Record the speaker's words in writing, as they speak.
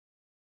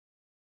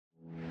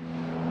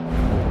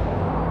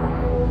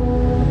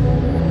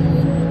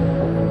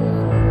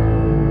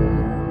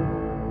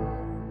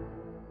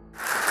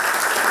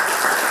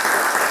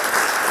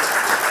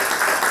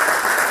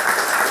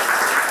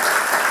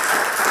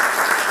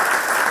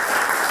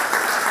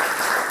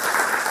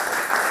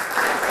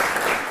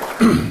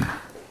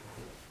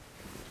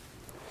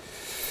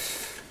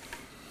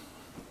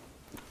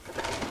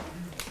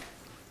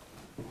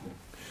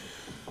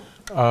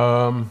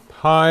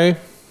Hi,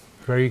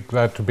 very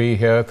glad to be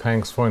here.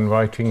 Thanks for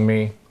inviting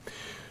me.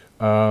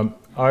 I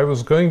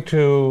was going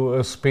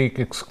to speak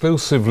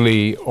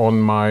exclusively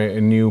on my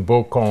new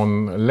book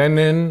on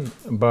Lenin,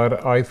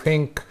 but I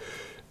think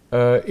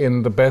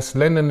in the best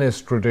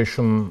Leninist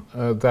tradition,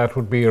 that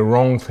would be a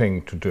wrong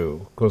thing to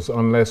do, because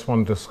unless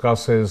one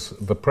discusses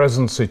the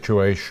present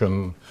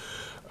situation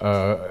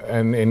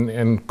and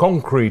in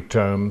concrete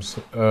terms,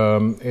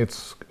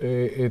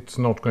 it's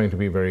not going to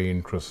be very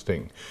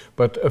interesting.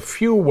 But a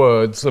few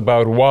words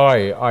about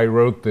why I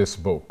wrote this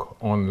book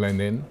on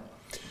Lenin.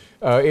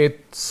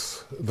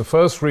 The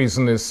first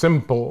reason is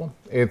simple.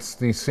 It's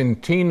the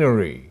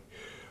centenary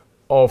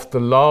of the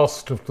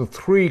last of the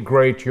three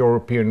great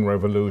European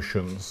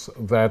revolutions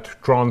that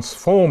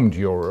transformed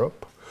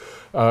Europe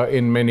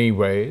in many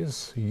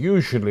ways,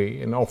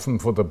 usually and often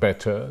for the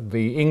better.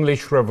 The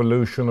English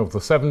Revolution of the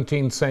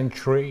 17th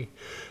century,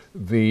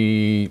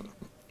 the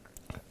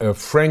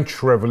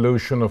French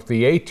Revolution of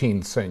the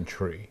 18th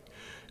century,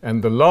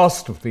 and the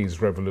last of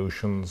these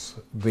revolutions,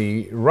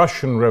 the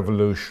Russian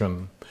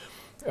Revolution,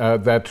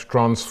 that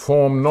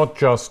transformed not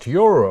just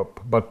Europe,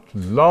 but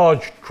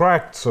large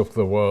tracts of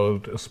the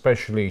world,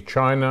 especially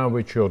China,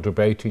 which you're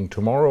debating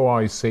tomorrow,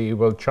 I see.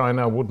 Well,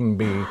 China wouldn't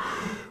be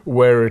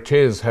where it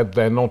is had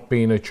there not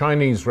been a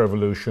Chinese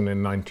Revolution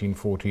in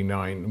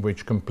 1949,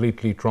 which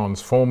completely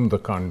transformed the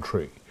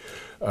country,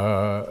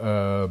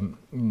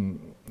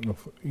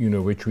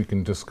 which we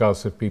can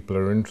discuss if people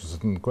are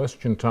interested in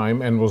question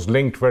time, and was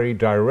linked very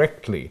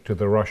directly to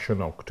the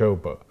Russian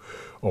October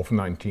of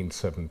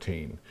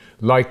 1917.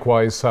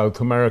 Likewise,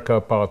 South America,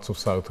 parts of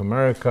South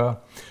America.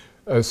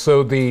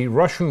 So the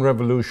Russian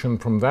Revolution,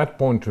 from that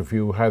point of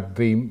view, had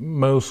the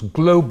most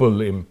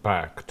global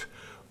impact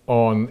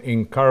on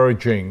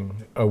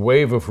encouraging a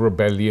wave of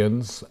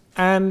rebellions,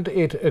 and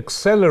it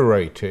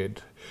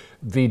accelerated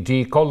the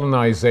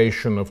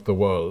decolonization of the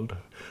world,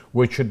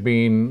 which had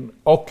been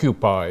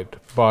occupied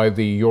by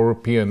the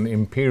European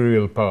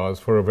imperial powers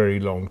for a very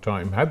long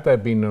time. Had there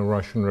been a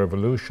Russian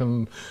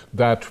Revolution,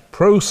 that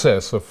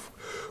process of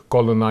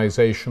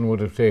colonization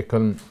would have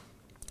taken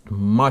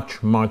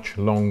much, much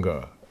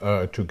longer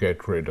to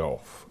get rid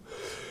of.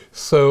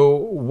 So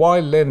why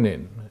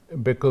Lenin?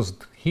 Because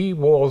he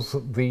was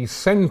the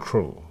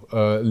central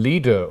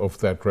leader of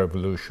that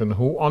revolution,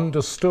 who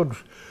understood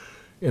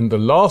in the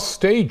last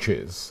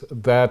stages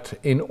that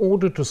in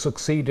order to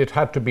succeed, it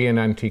had to be an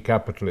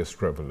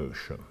anti-capitalist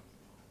revolution.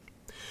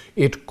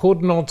 It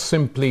could not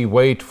simply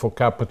wait for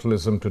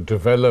capitalism to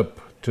develop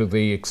to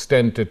the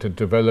extent it had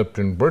developed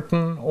in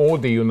Britain or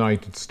the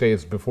United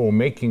States before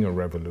making a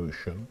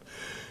revolution,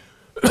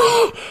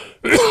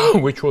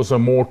 which was a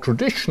more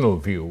traditional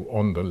view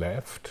on the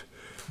left,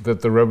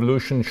 that the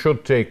revolution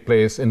should take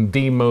place in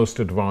the most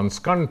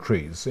advanced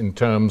countries in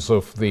terms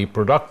of the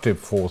productive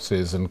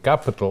forces and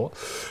capital,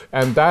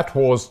 and that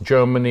was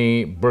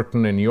Germany,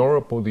 Britain and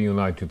Europe, or the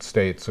United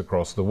States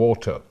across the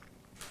water.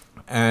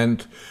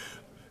 And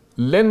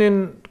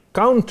Lenin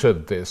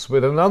countered this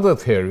with another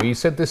theory. He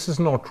said this is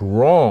not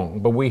wrong,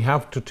 but we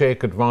have to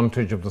take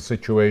advantage of the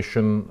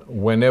situation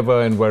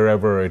whenever and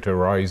wherever it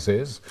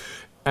arises.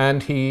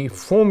 And he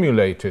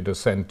formulated a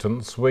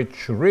sentence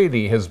which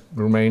really has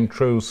remained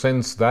true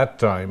since that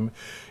time,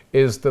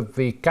 is that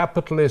the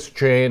capitalist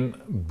chain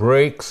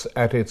breaks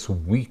at its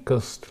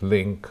weakest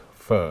link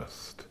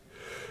first.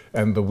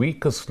 And the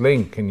weakest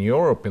link in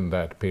Europe in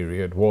that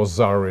period was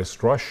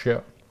Tsarist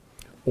Russia,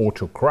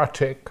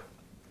 autocratic,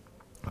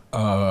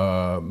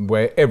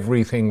 where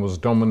everything was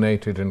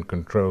dominated and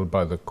controlled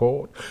by the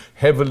court,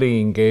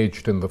 heavily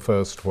engaged in the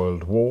First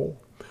World War,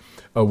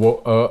 a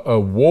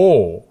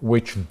war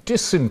which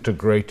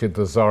disintegrated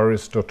the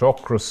Tsarist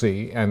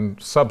autocracy and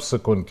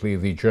subsequently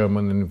the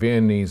German and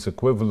Viennese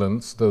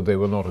equivalents, though they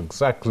were not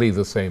exactly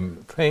the same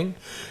thing,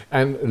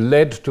 and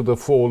led to the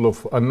fall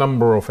of a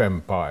number of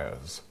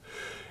empires.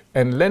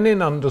 And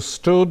Lenin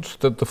understood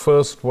that the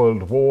First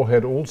World War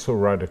had also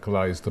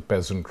radicalized the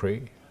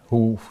peasantry,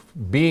 who,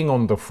 being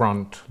on the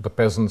front, the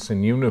peasants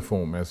in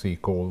uniform, as he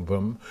called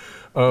them,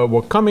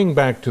 were coming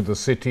back to the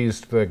cities,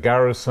 to their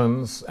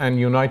garrisons, and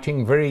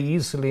uniting very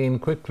easily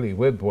and quickly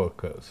with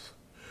workers.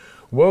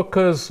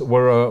 Workers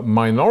were a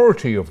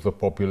minority of the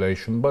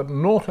population, but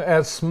not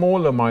as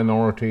small a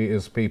minority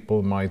as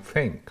people might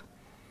think.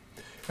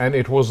 And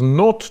it was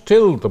not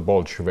till the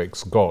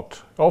Bolsheviks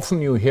got, often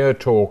you hear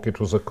talk, it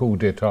was a coup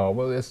d'etat.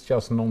 Well, it's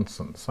just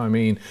nonsense. I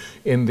mean,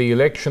 in the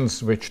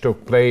elections which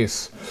took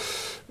place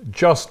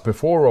just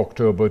before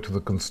October to the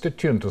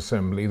Constituent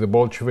Assembly, the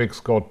Bolsheviks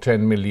got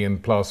 10 million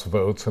plus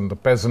votes and the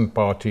Peasant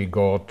Party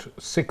got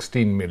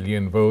 16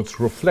 million votes,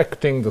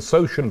 reflecting the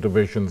social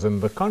divisions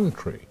in the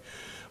country.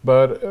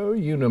 But,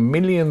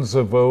 millions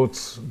of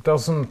votes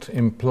doesn't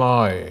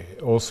imply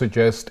or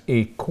suggest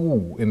a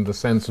coup in the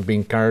sense of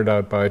being carried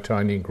out by a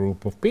tiny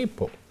group of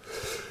people.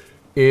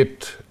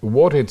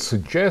 What it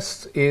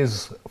suggests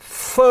is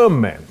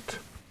ferment,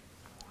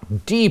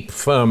 deep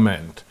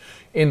ferment,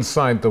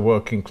 inside the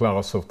working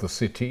class of the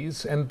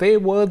cities, and they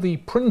were the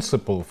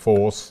principal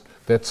force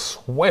that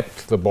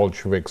swept the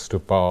Bolsheviks to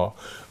power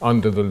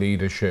under the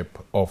leadership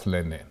of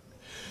Lenin.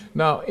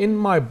 Now, in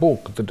my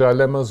book, The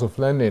Dilemmas of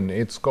Lenin,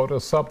 it's got a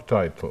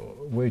subtitle,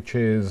 which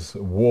is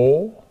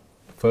War,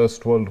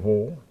 First World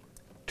War,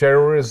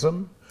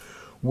 Terrorism,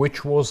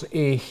 which was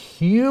a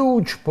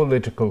huge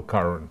political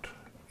current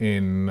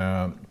in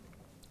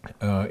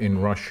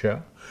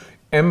Russia,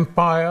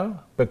 Empire,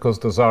 because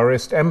the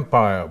Tsarist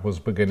Empire was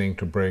beginning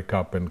to break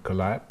up and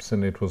collapse,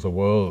 and it was a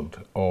world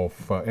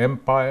of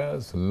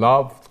empires,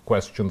 love,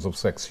 questions of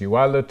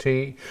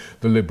sexuality,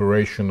 the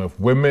liberation of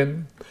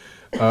women,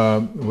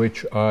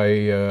 which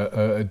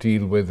I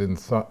deal with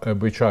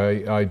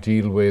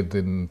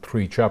in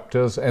 3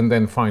 chapters, and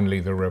then finally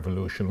the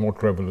revolution,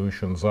 what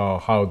revolutions are,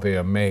 how they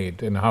are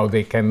made, and how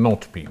they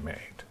cannot be made.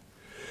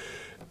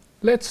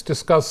 Let's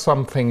discuss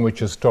something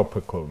which is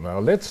topical now.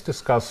 Let's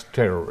discuss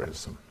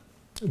terrorism.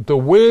 The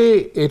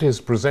way it is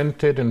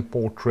presented and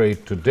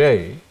portrayed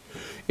today,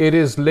 it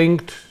is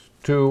linked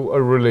to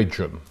a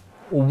religion,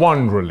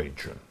 one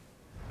religion,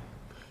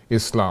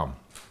 Islam.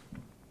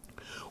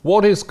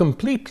 What is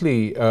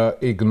completely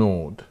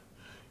ignored,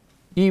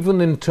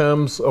 even in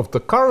terms of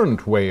the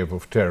current wave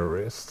of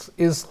terrorists,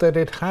 is that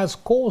it has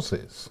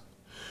causes.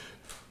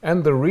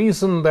 And the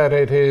reason that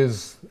it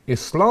is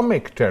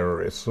Islamic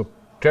terrorists, or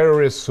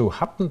terrorists who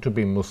happen to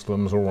be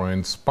Muslims or are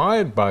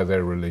inspired by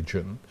their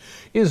religion,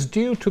 is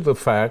due to the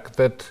fact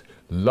that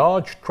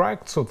large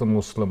tracts of the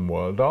Muslim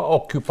world are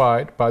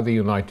occupied by the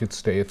United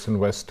States and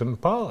Western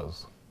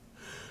powers.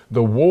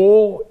 The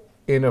war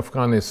in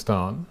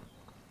Afghanistan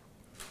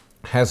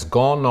has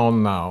gone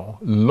on now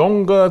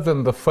longer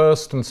than the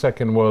First and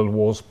Second World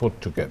Wars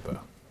put together.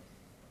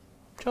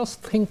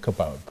 Just think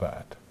about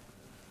that,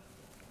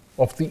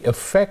 of the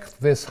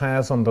effect this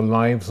has on the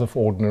lives of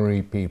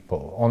ordinary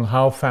people, on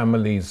how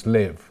families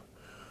live,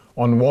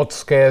 on what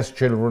scares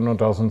children or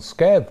doesn't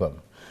scare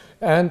them.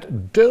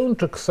 And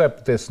don't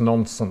accept this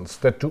nonsense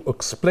that to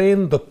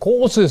explain the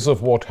causes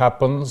of what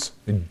happens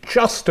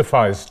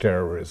justifies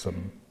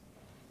terrorism.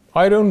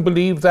 I don't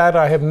believe that.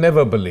 I have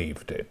never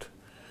believed it.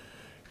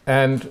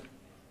 And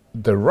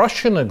the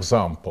Russian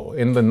example,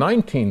 in the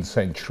 19th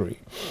century,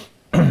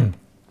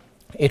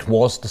 it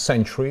was the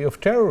century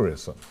of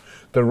terrorism.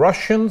 The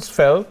Russians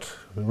felt,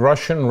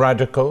 Russian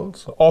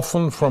radicals,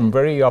 often from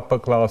very upper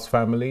class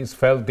families,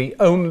 felt the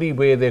only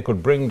way they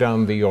could bring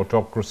down the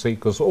autocracy,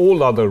 because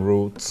all other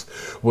routes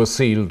were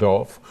sealed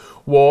off,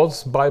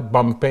 was by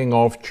bumping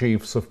off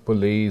chiefs of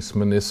police,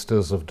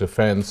 ministers of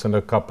defense, and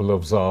a couple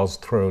of czars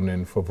thrown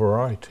in for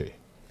variety.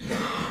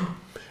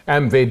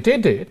 And they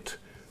did it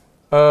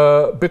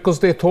because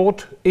they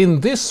thought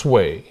in this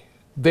way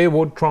they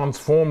would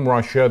transform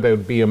Russia, there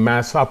would be a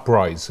mass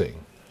uprising.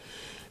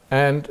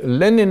 And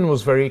Lenin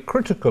was very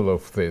critical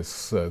of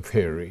this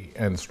theory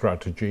and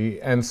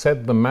strategy and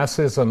said the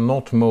masses are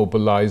not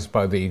mobilized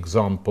by the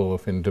example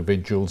of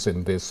individuals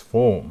in this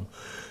form,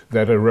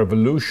 that a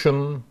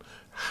revolution,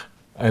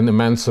 an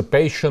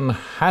emancipation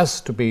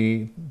has to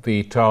be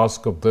the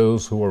task of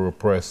those who are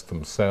oppressed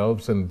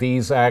themselves, and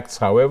these acts,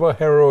 however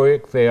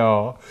heroic they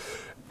are,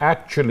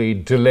 actually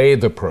delay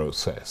the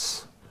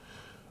process,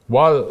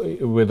 while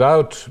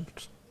without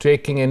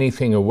taking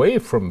anything away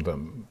from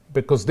them,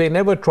 because they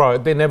never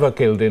tried, they never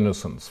killed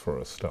innocents for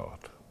a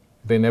start.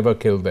 They never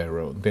killed their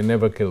own, they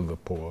never killed the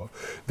poor.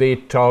 They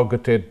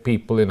targeted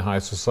people in high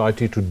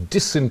society to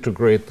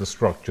disintegrate the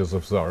structures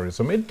of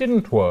Tsarism. It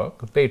didn't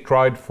work. They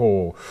tried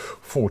for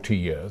 40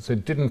 years,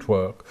 it didn't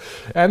work.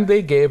 And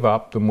they gave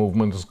up, the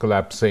movement was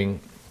collapsing,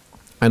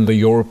 and the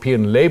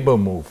European labor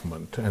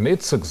movement and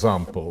its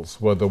examples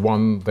were the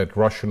one that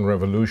Russian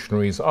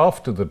revolutionaries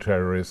after the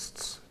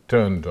terrorists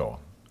turned on.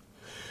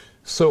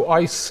 So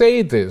I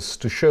say this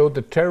to show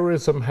that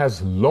terrorism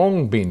has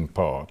long been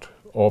part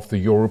of the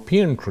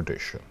European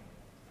tradition.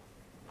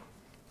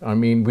 I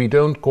mean, we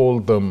don't call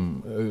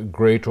them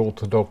great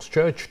Orthodox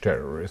Church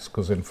terrorists,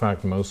 because in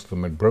fact most of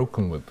them had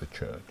broken with the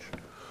Church.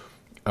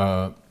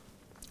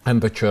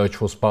 And the Church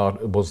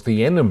was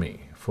the enemy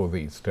for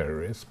these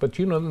terrorists. But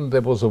you know, there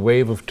was a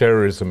wave of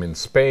terrorism in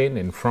Spain,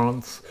 in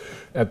France,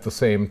 at the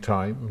same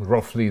time,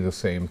 roughly the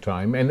same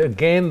time. And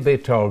again, they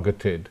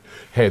targeted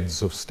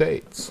heads of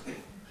states.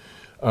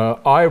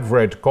 I've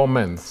read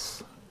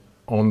comments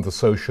on the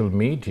social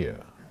media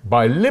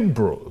by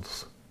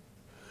liberals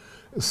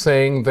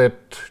saying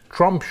that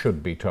Trump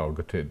should be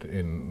targeted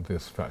in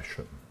this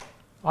fashion.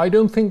 I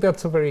don't think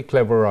that's a very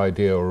clever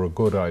idea or a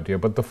good idea,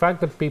 but the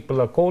fact that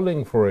people are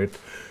calling for it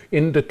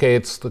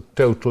indicates the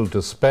total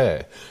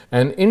despair.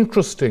 And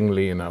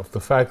interestingly enough,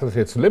 the fact that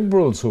it's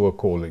liberals who are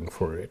calling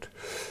for it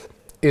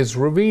is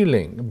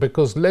revealing,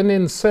 because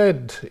Lenin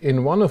said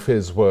in one of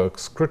his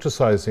works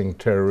criticizing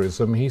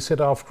terrorism, he said,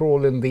 after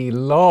all, in the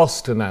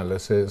last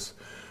analysis,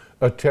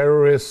 a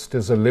terrorist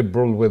is a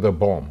liberal with a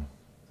bomb.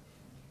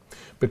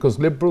 Because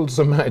liberals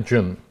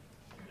imagine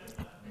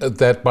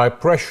that by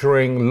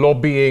pressuring,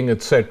 lobbying,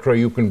 etc.,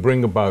 you can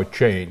bring about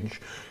change.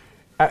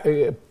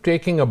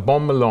 taking a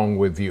bomb along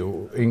with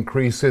you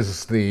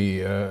increases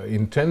the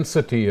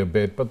intensity a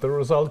bit, but the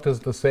result is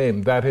the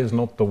same. That is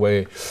not the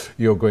way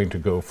you're going to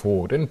go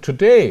forward. And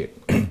today,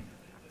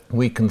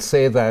 we can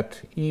say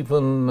that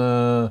even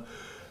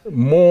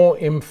more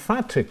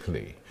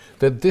emphatically,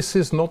 that this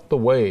is not the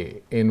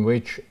way in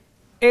which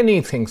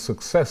anything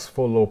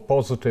successful or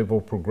positive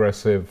or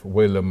progressive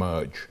will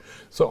emerge.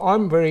 So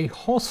I'm very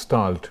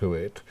hostile to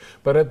it,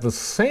 but at the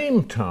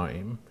same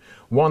time,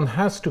 one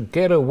has to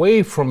get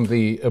away from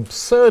the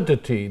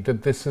absurdity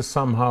that this is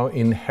somehow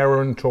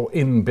inherent or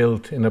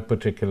inbuilt in a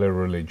particular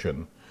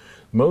religion.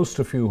 Most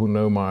of you who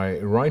know my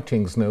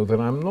writings know that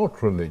I'm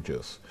not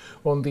religious.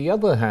 On the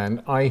other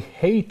hand, I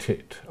hate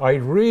it. I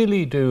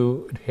really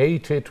do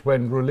hate it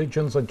when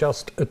religions are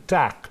just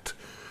attacked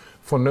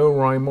for no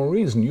rhyme or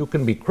reason. You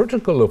can be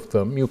critical of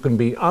them, you can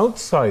be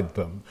outside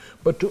them,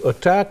 but to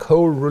attack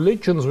whole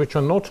religions, which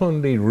are not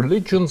only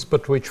religions,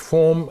 but which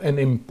form an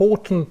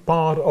important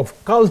part of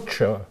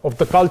culture, of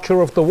the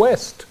culture of the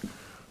West.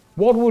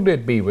 What would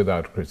it be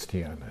without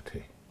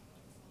Christianity?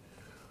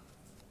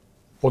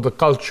 Or the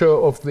culture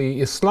of the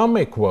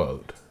Islamic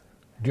world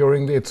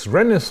during its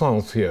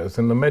Renaissance years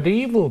in the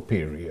medieval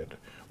period,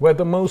 where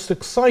the most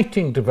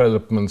exciting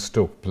developments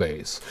took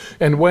place,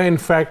 and where in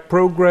fact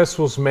progress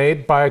was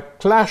made by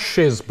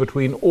clashes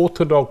between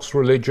orthodox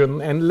religion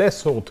and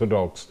less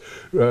orthodox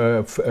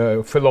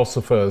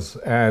philosophers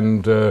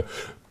and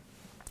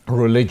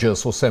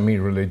religious or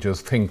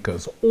semi-religious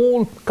thinkers,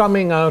 all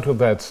coming out of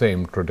that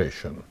same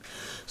tradition.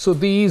 So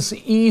these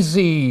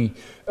easy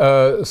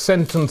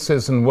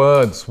sentences and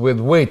words with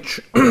which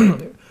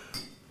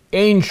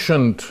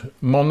ancient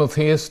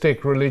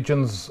monotheistic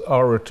religions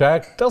are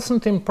attacked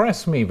doesn't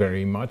impress me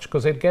very much,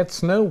 because it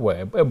gets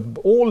nowhere.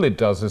 All it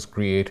does is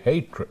create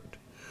hatred.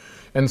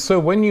 And so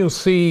when you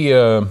see,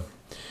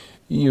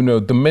 you know,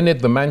 the minute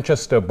the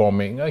Manchester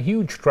bombing, a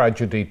huge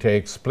tragedy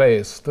takes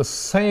place, the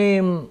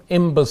same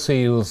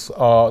imbeciles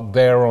are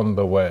there on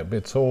the web.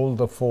 It's all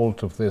the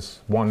fault of this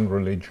one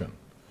religion.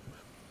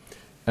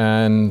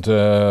 And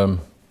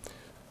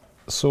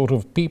sort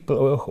of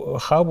people,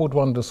 how would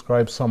one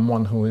describe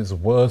someone who is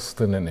worse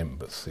than an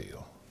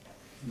imbecile?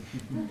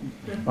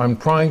 I'm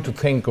trying to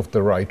think of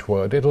the right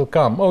word. It'll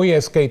come. Oh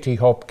yes, Katie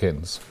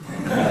Hopkins.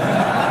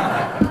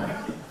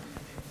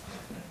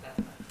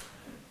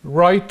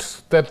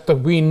 Right, that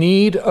we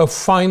need a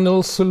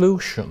final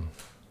solution.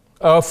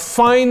 A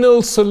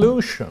final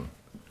solution.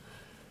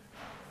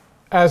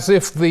 As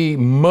if the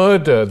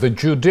murder, the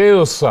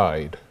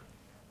Judeocide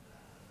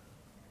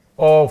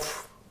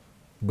of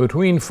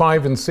between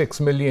 5 and 6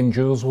 million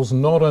Jews was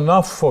not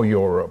enough for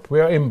Europe.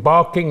 We are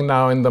embarking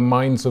now in the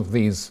minds of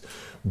these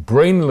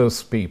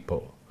brainless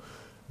people.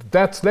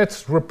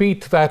 Let's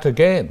repeat that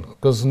again,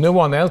 because no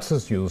one else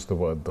has used the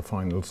word the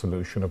final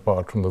solution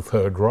apart from the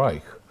Third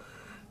Reich.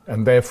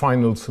 And their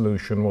final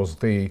solution was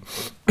the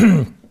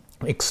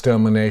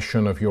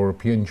extermination of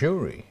European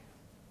Jewry.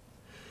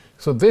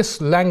 So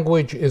this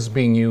language is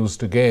being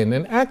used again.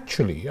 And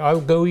actually, I'll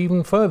go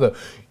even further.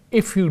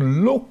 If you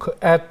look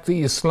at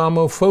the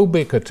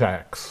Islamophobic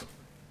attacks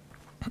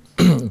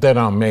that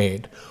are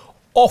made,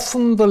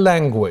 often the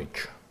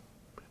language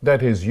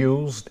that is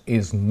used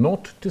is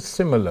not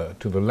dissimilar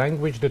to the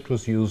language that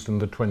was used in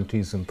the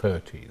 20s and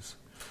 30s.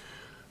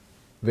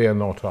 They are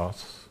not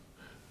us,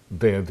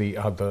 they're the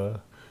other,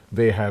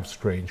 they have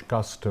strange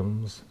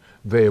customs,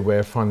 they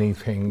wear funny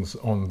things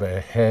on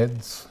their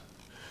heads,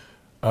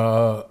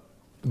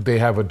 they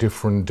have a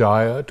different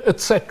diet,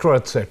 etc.,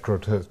 etc.,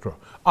 etc.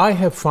 I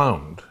have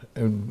found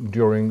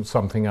during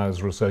something I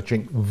was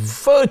researching,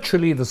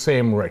 virtually the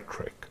same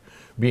rhetoric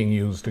being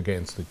used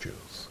against the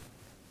Jews.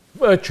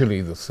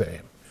 Virtually the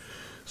same.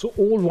 So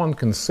all one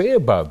can say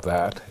about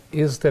that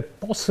is that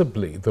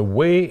possibly the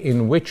way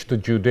in which the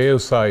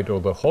Judeocide or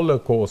the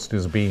Holocaust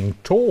is being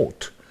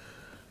taught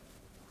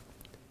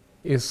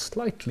is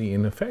slightly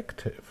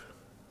ineffective.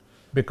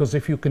 Because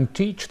if you can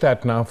teach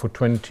that now for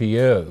 20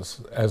 years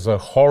as a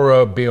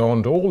horror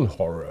beyond all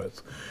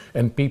horrors,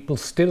 and people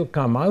still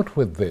come out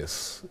with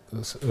this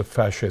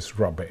fascist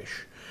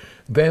rubbish,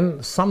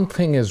 then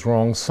something is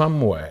wrong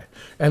somewhere.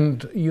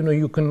 And you know,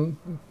 you can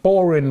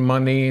pour in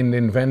money and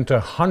invent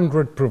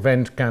 100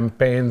 prevent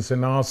campaigns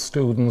and ask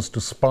students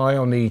to spy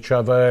on each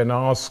other and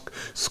ask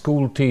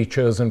school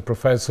teachers and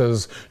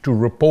professors to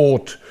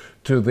report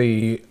to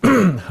the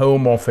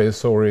Home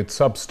Office or its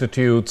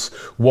substitutes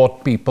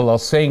what people are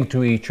saying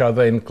to each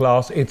other in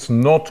class. It's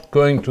not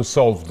going to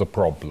solve the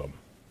problem.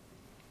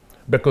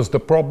 Because the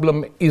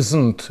problem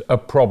isn't a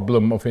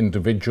problem of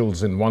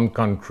individuals in one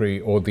country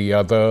or the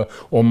other,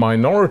 or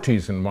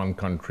minorities in one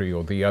country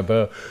or the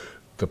other.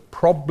 The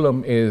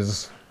problem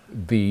is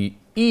the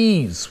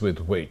ease with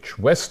which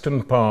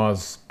Western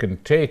powers can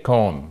take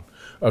on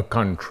a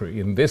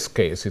country. In this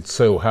case, it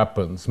so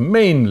happens,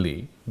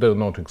 mainly, though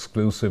not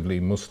exclusively,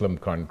 Muslim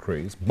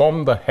countries,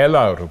 bomb the hell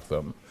out of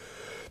them,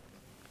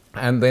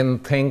 and then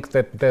think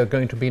that there are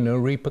going to be no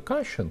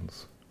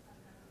repercussions.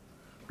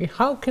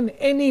 How can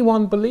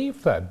anyone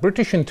believe that?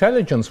 British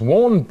intelligence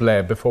warned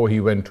Blair before he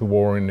went to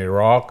war in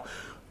Iraq,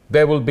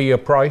 there will be a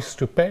price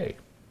to pay.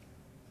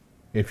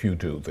 if you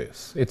do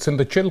this. It's in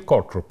the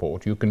Chilcot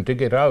report. You can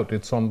dig it out.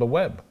 It's on the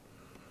web.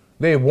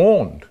 They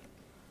warned.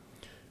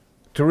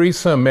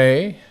 Theresa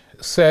May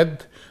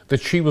said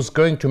that she was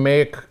going to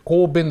make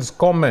Corbyn's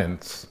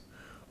comments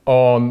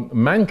on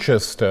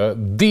Manchester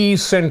the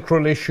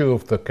central issue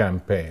of the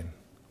campaign.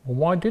 Well,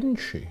 why didn't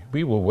she?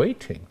 We were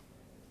waiting.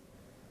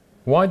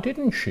 Why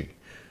didn't she?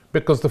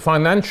 Because the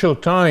Financial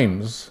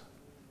Times,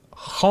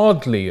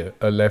 hardly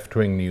a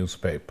left-wing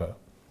newspaper,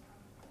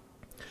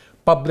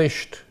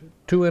 published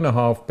a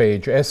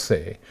 2.5-page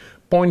essay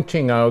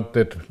pointing out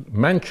that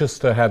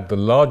Manchester had the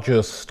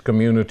largest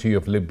community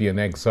of Libyan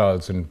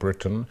exiles in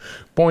Britain,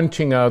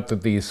 pointing out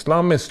that the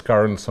Islamist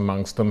currents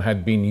amongst them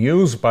had been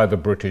used by the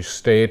British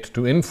state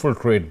to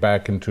infiltrate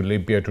back into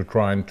Libya to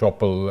try and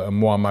topple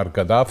Muammar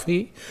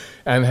Gaddafi,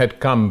 and had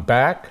come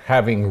back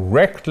having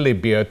wrecked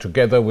Libya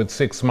together with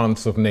 6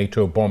 months of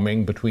NATO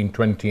bombing, between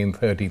 20 and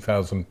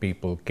 30,000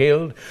 people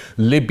killed.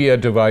 Libya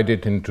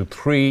divided into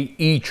 3,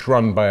 each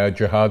run by a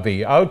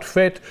jihadi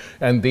outfit,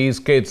 and these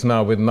kids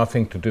now with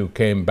nothing to do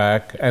came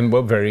back and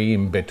were very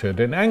embittered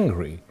and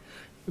angry.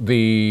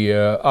 The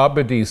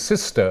Abedi's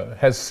sister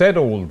has said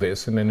all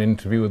this in an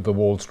interview with the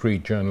Wall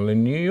Street Journal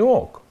in New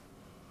York.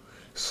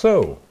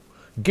 So,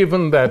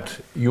 given that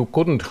you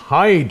couldn't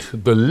hide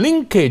the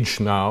linkage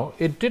now,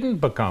 it didn't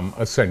become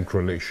a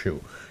central issue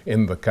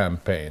in the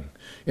campaign.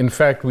 In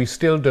fact, we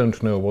still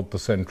don't know what the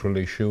central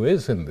issue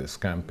is in this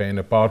campaign,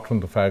 apart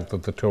from the fact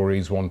that the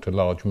Tories want a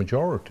large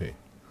majority.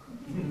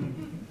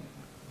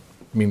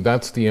 I mean,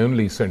 that's the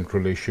only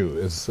central issue,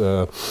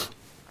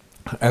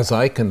 as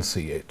I can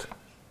see it.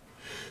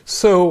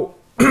 So,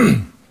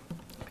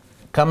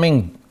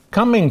 coming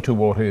to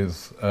what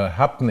is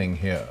happening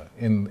here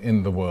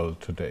in the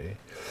world today,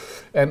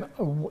 and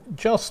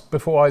just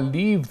before I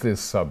leave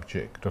this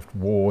subject of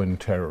war and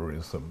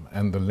terrorism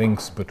and the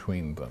links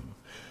between them,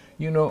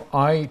 you know,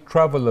 I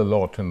travel a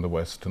lot in the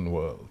Western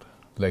world,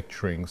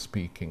 lecturing,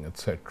 speaking,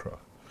 etc.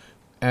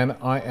 And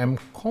I am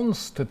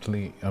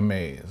constantly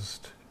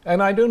amazed.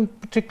 And I don't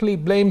particularly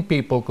blame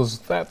people, because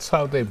that's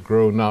how they've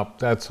grown up,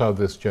 that's how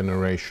this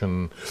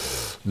generation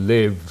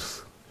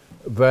lives,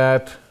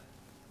 that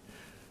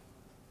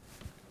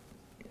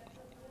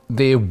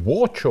they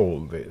watch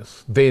all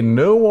this, they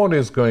know what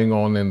is going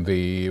on in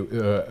the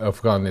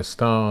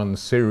Afghanistan,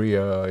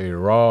 Syria,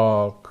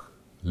 Iraq,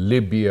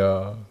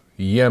 Libya,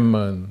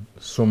 Yemen,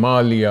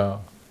 Somalia.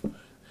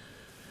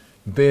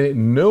 They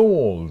know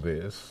all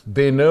this.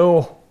 They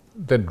know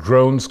that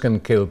drones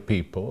can kill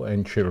people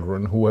and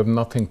children who have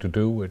nothing to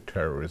do with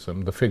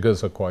terrorism. The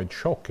figures are quite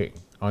shocking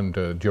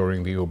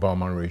during the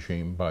Obama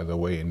regime, by the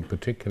way, in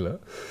particular.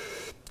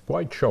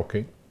 Quite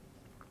shocking.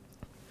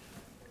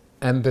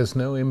 And there's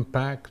no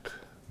impact.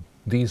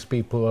 These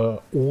people are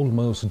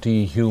almost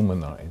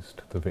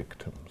dehumanized, the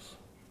victims.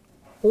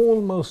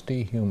 Almost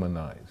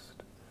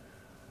dehumanized.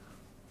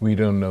 We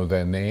don't know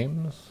their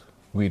names.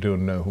 We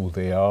don't know who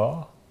they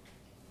are.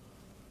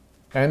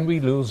 And we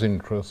lose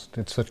interest.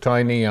 It's a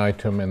tiny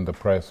item in the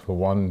press for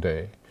one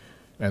day,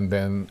 and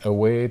then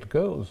away it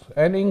goes.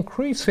 And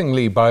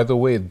increasingly, by the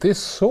way, this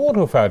sort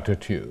of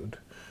attitude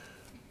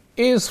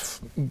is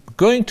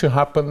going to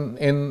happen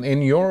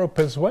in Europe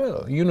as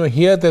well. You know,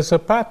 here there's a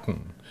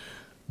pattern.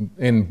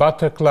 In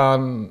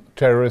Bataclan,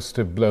 terrorists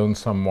have blown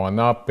someone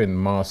up, in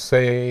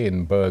Marseille,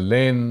 in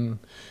Berlin.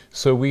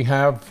 So we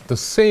have the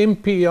same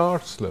PR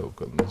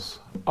slogans.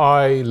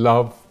 I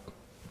love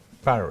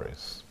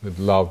Paris, with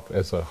love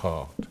as a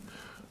heart.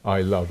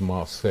 I love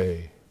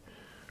Marseille.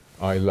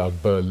 I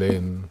love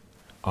Berlin.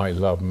 I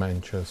love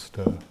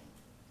Manchester.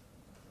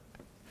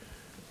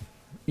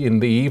 In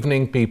the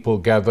evening, people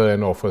gather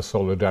and offer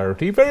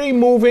solidarity. Very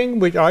moving,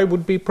 which I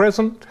would be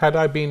present. Had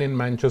I been in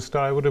Manchester,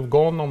 I would have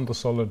gone on the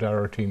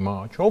solidarity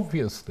march,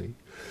 obviously.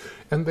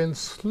 And then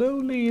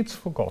slowly it's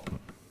forgotten.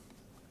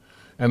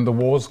 And the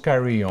wars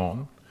carry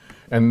on.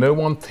 And no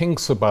one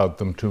thinks about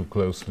them too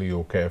closely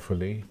or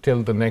carefully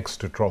till the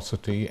next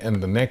atrocity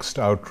and the next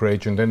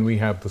outrage, and then we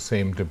have the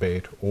same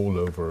debate all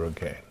over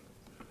again.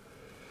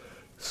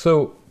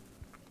 So,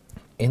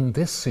 in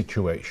this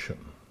situation,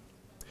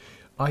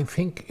 I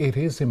think it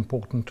is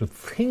important to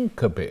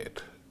think a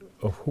bit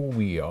of who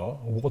we are,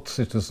 what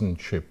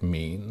citizenship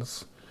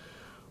means,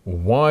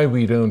 why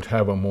we don't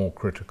have a more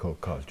critical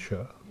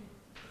culture,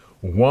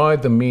 why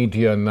the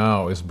media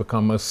now has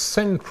become a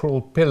central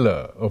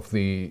pillar of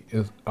the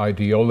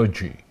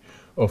ideology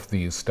of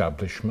the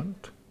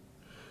establishment,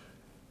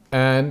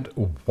 and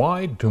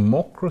why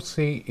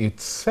democracy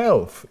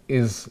itself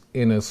is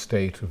in a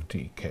state of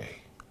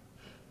decay.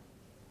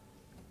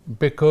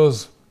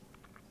 Because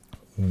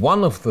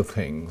one of the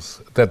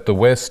things that the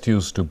West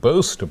used to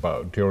boast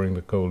about during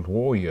the Cold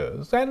War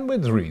years, and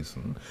with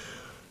reason,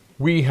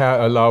 we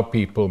allow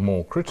people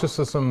more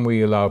criticism,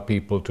 we allow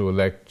people to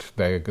elect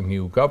their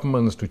new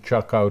governments, to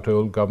chuck out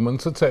old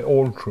governments, it's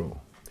all true.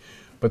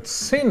 But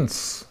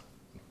since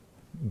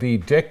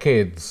the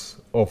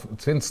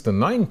since the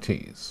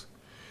 90s,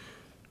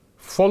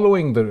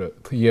 following the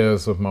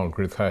years of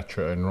Margaret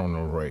Thatcher and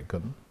Ronald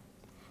Reagan,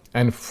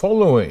 and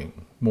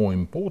following, more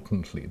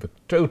importantly, the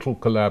total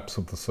collapse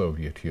of the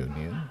Soviet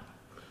Union,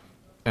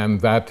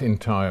 and that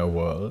entire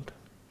world,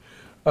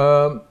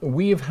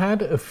 we've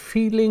had a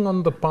feeling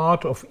on the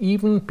part of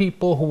even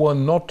people who are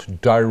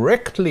not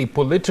directly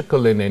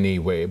political in any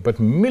way, but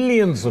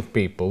millions of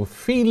people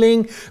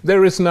feeling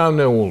there is now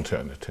no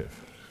alternative.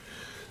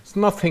 There's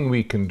nothing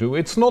we can do.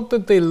 It's not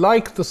that they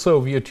like the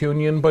Soviet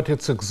Union, but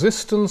its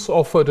existence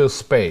offered a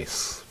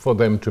space for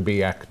them to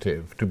be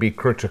active, to be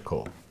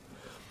critical.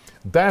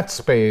 That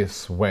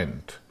space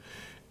went.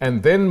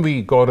 And then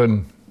we got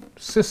a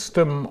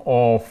system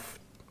of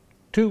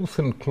tooth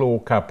and claw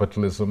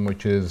capitalism,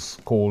 which is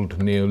called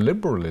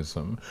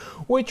neoliberalism,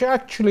 which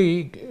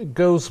actually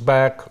goes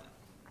back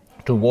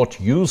to what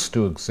used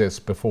to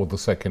exist before the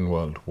Second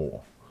World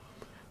War,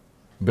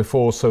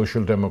 before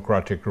social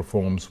democratic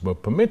reforms were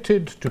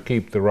permitted to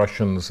keep the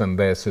Russians and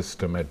their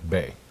system at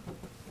bay.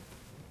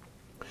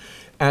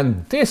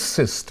 And this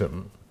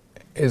system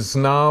is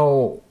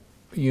now,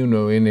 you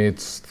know, in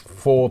its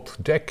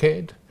fourth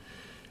decade.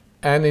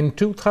 And in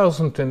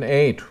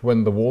 2008,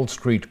 when the Wall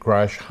Street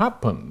crash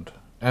happened,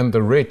 and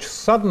the rich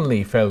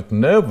suddenly felt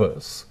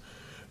nervous,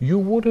 you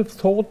would have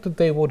thought that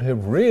they would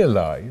have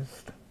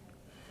realized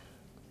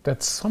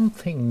that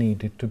something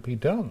needed to be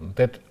done,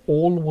 that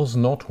all was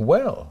not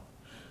well,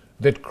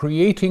 that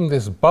creating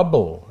this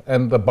bubble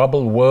and the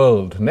bubble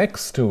world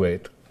next to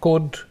it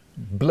could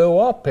blow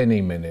up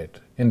any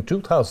minute. In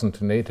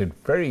 2008, it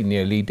very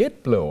nearly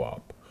did blow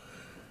up.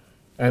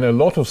 And a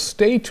lot of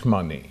state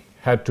money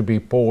had to be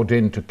poured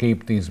in to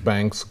keep these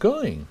banks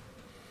going.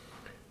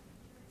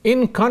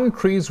 In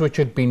countries which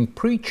had been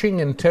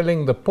preaching and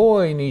telling the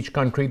poor in each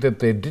country that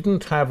they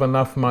didn't have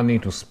enough money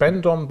to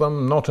spend on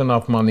them, not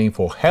enough money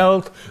for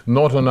health,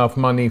 not enough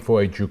money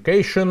for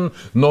education,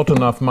 not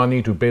enough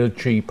money to build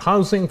cheap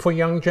housing for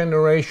young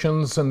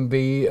generations and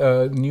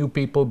the new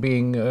people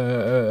being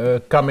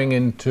coming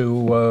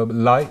into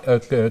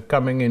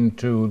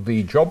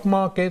the job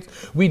market.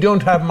 We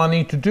don't have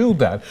money to do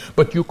that.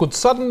 But you could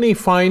suddenly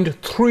find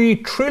 3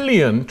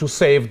 trillion to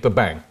save the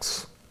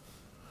banks.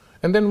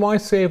 And then why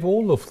save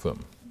all of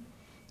them?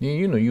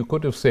 You know, you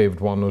could have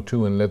saved 1 or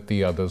 2 and let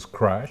the others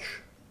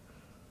crash.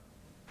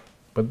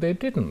 But they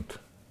didn't.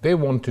 They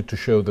wanted to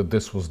show that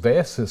this was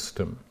their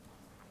system.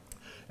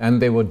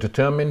 And they were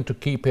determined to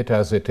keep it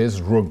as it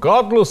is,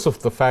 regardless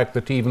of the fact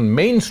that even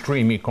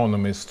mainstream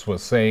economists were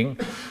saying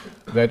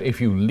that if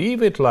you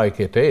leave it like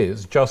it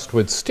is, just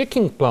with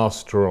sticking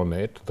plaster on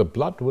it, the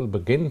blood will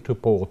begin to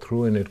pour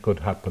through and it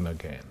could happen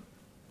again.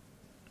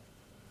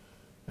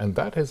 And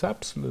that is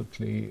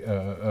absolutely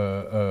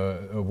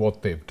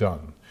what they've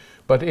done.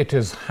 But it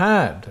has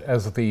had,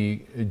 as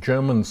the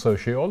German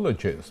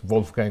sociologist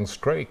Wolfgang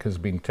Streeck has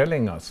been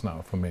telling us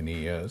now for many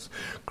years,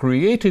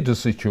 created a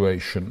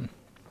situation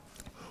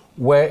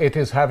where it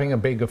is having a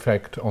big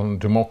effect on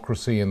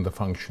democracy and the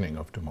functioning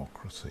of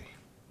democracy.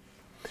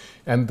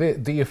 And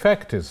the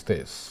effect is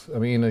this. I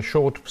mean, a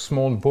short,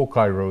 small book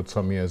I wrote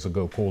some years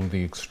ago called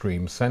The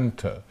Extreme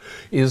Center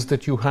is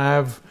that you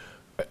have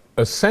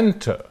a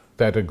center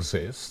that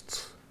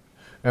exists,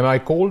 and I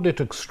called it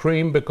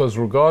extreme because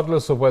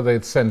regardless of whether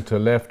it's center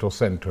left or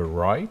center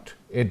right,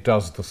 it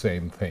does the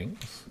same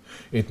things.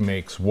 It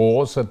makes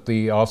wars at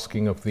the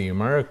asking of the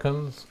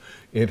Americans.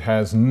 It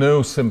has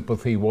no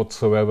sympathy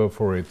whatsoever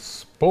for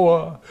its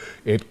poor.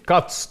 It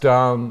cuts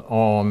down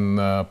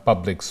on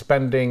public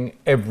spending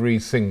every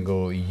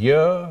single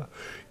year.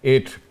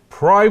 It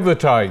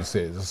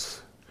privatizes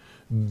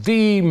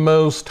the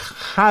most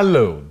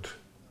hallowed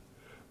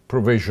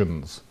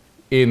provisions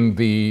in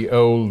the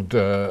old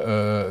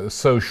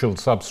social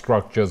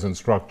substructures and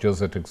structures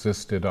that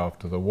existed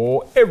after the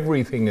war.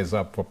 Everything is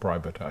up for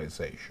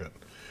privatization.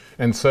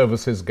 And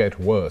services get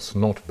worse,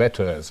 not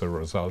better as a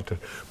result,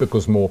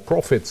 because more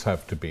profits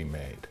have to be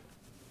made.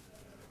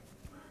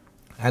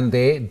 And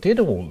they did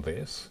all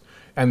this,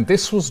 and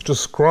this was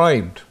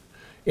described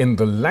in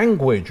the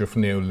language of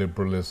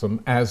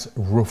neoliberalism as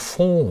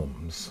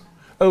reforms.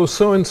 Oh,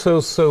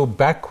 so-and-so's so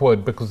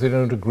backward because they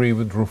don't agree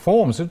with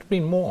reforms. It would be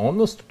more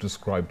honest to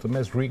describe them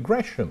as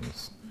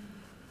regressions.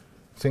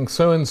 Saying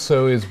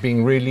so-and-so is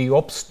being really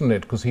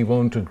obstinate because he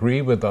won't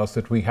agree with us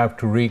that we have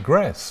to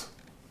regress.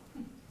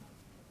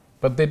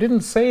 But they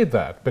didn't say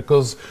that,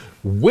 because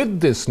with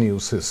this new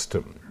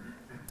system,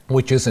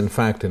 which is in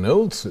fact an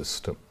old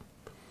system,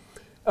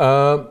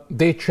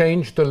 they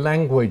changed the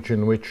language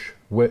in which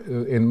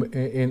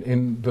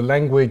in the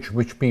language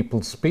which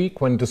people speak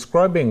when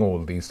describing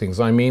all these things.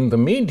 I mean the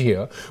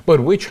media, but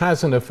which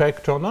has an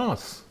effect on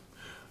us.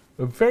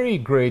 A very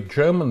great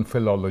German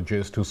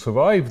philologist who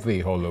survived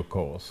the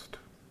Holocaust,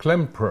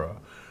 Klemperer,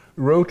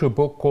 wrote a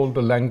book called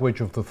The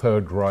Language of the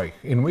Third Reich,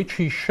 in which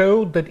he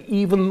showed that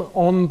even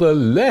on the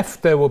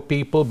left there were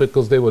people,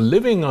 because they were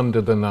living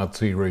under the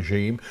Nazi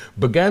regime,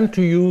 began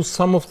to use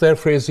some of their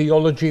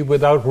phraseology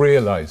without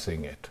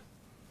realizing it.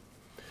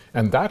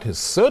 And that has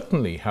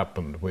certainly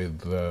happened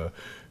with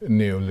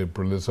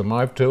neoliberalism.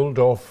 I've told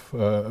off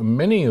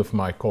many of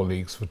my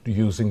colleagues for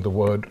using the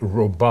word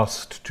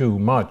robust too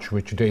much,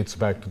 which dates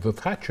back to the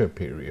Thatcher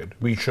period.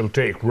 We shall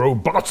take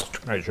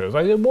robust measures.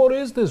 I said, what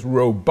is this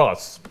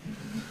robust?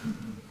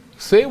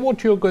 Say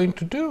what you're going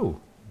to do.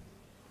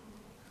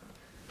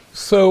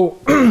 So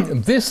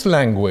this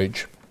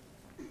language,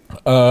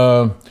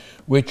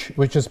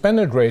 which is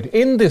penetrated,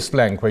 in this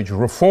language,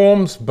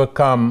 reforms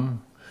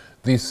become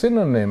the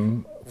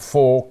synonym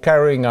for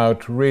carrying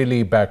out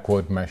really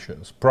backward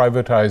measures,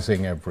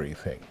 privatizing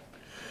everything.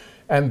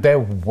 And there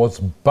was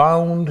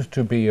bound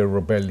to be a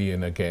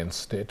rebellion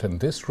against it, and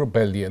this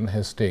rebellion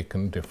has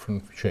taken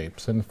different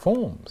shapes and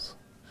forms.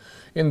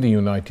 In the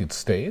United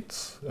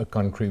States, a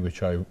country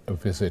which I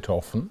visit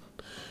often,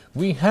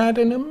 we had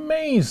an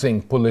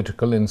amazing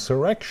political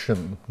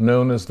insurrection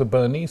known as the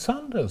Bernie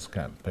Sanders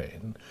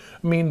campaign.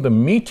 I mean, the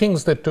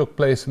meetings that took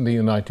place in the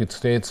United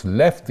States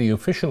left the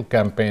official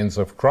campaigns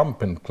of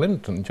Trump and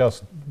Clinton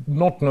just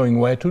not knowing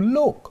where to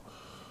look.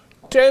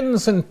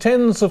 Tens and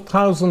tens of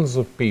thousands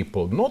of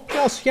people, not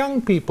just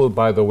young people,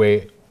 by the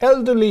way,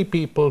 elderly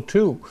people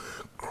too,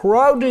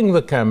 crowding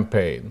the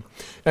campaign.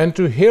 And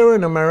to hear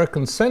an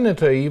American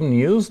senator even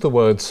use the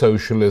word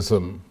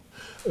socialism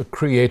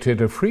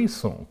created a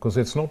frisson, because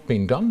it's not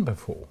been done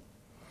before.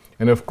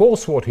 And of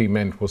course what he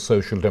meant was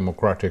social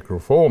democratic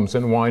reforms,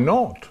 and why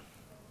not?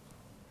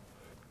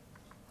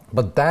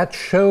 But that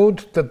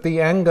showed that the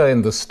anger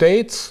in the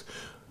States,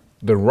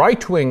 the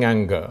right-wing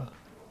anger,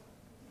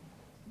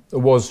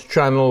 was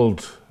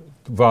channeled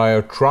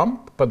via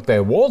Trump, but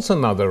there was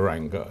another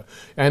anger.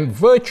 And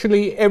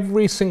virtually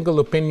every single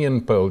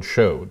opinion poll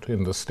showed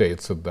in the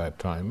States at that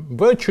time,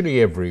 virtually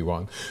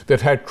everyone,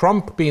 that had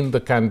Trump been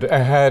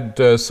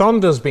the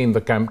Sanders been the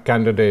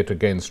candidate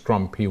against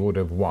Trump, he would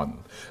have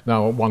won.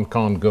 Now, one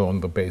can't go on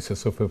the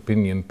basis of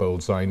opinion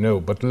polls, I know,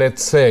 but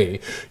let's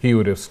say he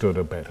would have stood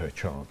a better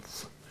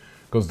chance.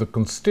 Because the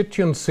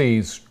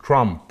constituencies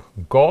Trump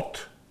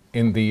got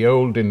in the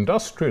old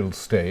industrial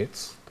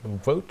states,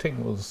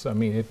 voting was, I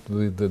mean,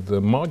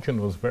 the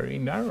margin was very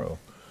narrow.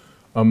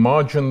 A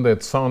margin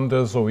that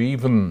Sanders or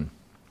even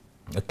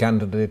a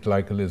candidate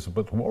like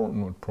Elizabeth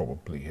Warren would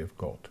probably have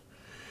got.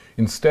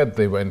 Instead,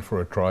 they went for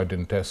a tried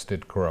and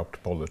tested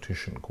corrupt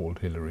politician called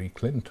Hillary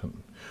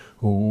Clinton,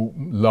 who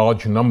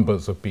large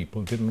numbers of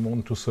people didn't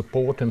want to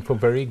support, and for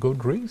very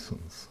good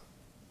reasons.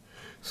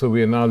 So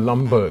we are now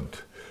lumbered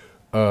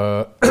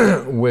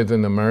with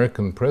an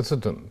American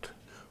president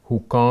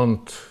who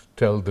can't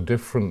tell the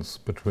difference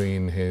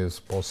between his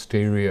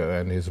posterior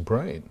and his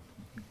brain.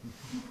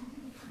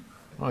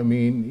 I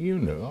mean, you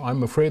know,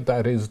 I'm afraid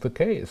that is the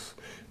case.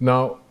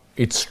 Now,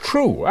 it's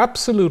true,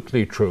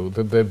 absolutely true,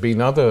 that there have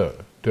been other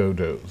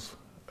dodos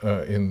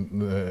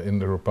in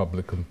the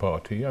Republican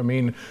Party. I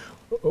mean,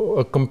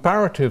 a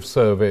comparative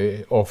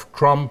survey of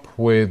Trump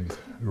with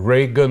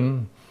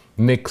Reagan,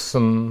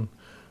 Nixon,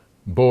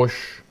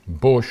 Bush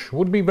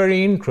would be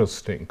very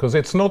interesting, because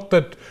it's not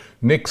that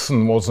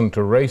Nixon wasn't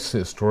a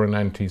racist or an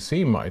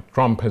anti-Semite.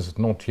 Trump has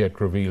not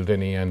yet revealed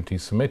any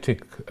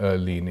anti-Semitic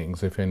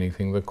leanings, if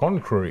anything the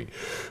contrary.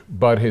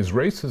 But his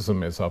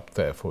racism is up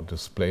there for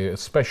display,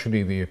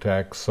 especially the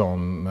attacks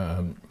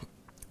on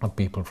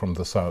people from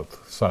the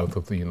south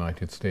of the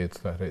United States,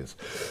 that is.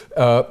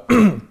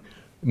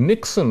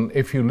 Nixon,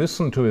 if you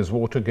listen to his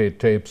Watergate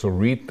tapes or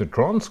read the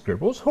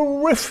transcript, was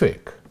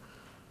horrific.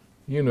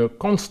 You know,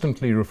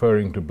 constantly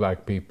referring to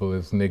black people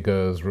as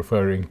niggers,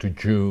 referring to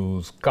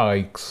Jews,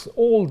 kikes,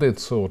 all that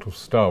sort of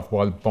stuff,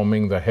 while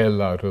bombing the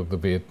hell out of the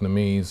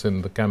Vietnamese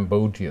and the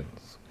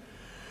Cambodians.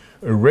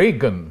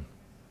 Reagan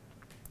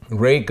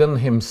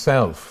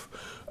himself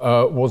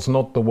was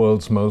not the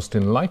world's most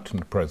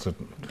enlightened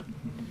president.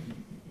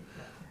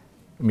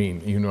 I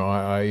mean, you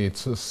know,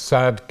 it's a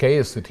sad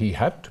case that he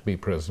had to be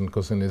president,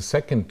 because in his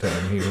second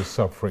term he was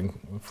suffering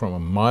from a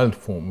mild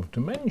form of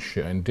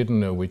dementia and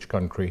didn't know which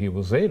country he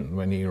was in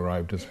when he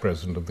arrived as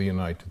president of the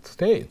United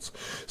States.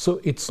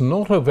 So it's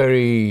not a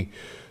very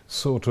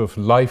sort of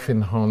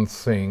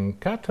life-enhancing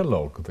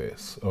catalogue,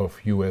 this, of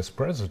US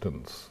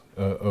presidents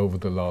over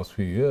the last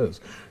few years.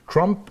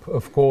 Trump,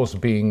 of course,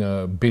 being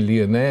a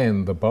billionaire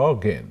in the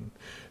bargain,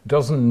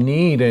 doesn't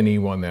need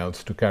anyone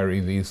else to carry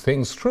these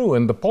things through,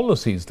 and the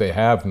policies they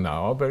have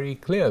now are very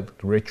clear.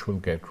 The rich will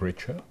get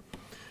richer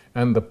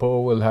and the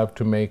poor will have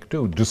to make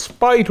do,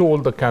 despite all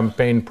the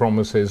campaign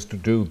promises to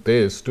do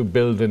this, to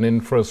build an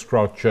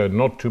infrastructure,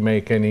 not to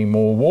make any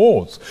more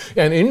wars.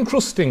 And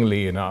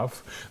interestingly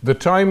enough, the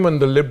time when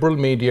the liberal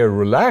media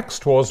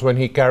relaxed was when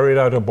he carried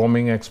out a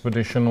bombing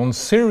expedition on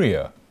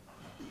Syria.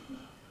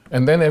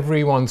 And then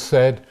everyone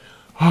said,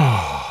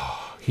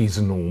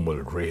 he's normal,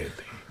 really,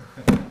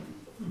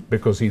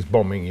 because he's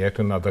bombing yet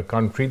another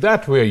country.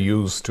 That we're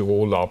used to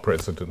all our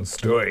presidents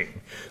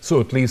doing.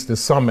 So at least there's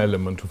some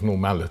element of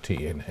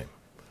normality in him.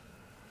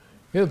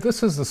 Yeah,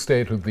 this is the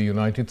state of the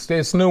United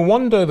States. No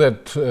wonder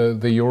that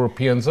the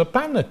Europeans are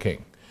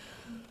panicking.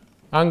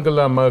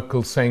 Angela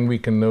Merkel saying we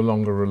can no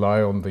longer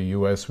rely on the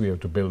US, we have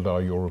to build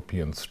our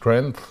European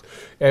strength.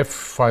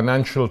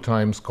 Financial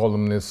Times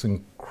columnist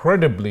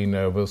incredibly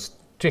nervous,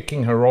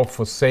 ticking her off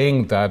for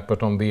saying that,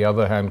 but on the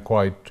other hand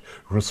quite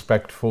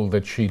respectful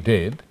that she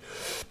did,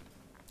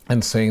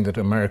 and saying that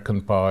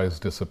American power is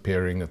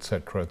disappearing,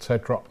 etc.,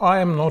 etc. I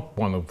am not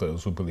one of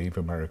those who believe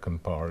American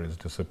power is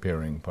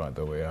disappearing, by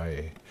the way.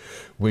 I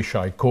wish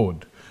I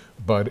could.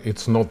 But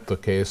it's not the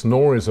case,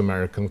 nor is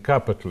American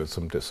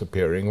capitalism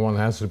disappearing. One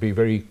has to be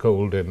very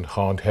cold and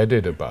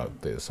hard-headed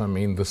about this. I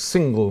mean, the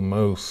single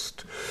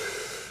most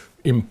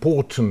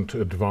important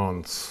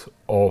advance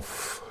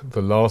of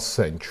the last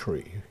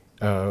century,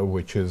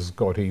 which has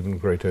got even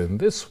greater in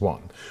this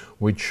one,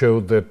 which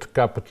showed that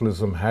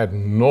capitalism had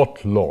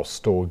not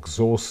lost or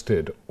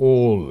exhausted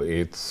all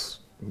its,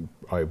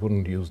 I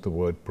wouldn't use the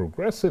word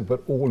progressive,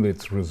 but all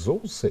its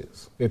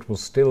resources. It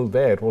was still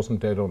there, it wasn't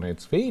dead on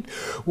its feet,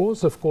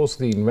 was of course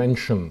the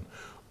invention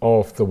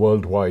of the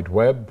World Wide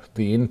Web,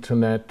 the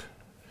internet,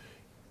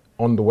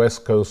 on the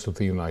west coast of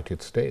the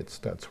United States.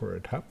 That's where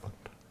it happened.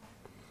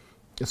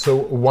 So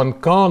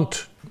one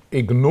can't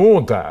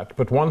ignore that,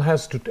 but one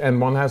has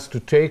to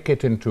take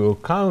it into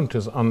account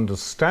as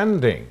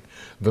understanding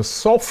the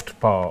soft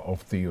power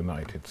of the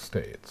United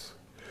States.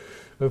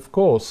 Of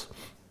course,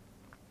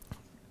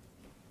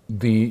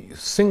 the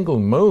single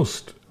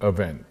most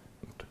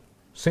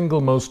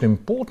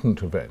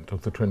important event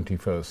of the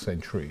 21st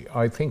century,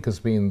 I think, has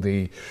been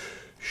the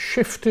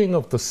shifting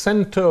of the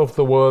center of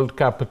the world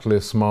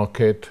capitalist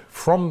market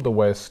from the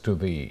west to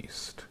the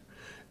east,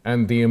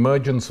 and the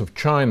emergence of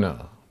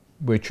China,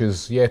 which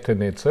is yet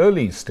in its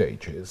early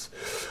stages,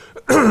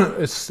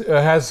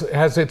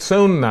 has its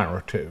own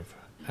narrative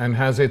and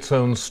has its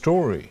own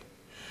story.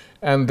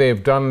 And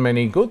they've done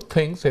many good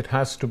things, it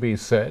has to be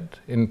said,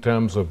 in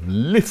terms of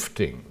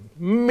lifting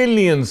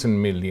millions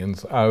and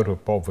millions out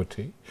of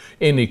poverty.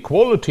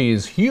 Inequality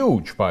is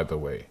huge, by the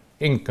way,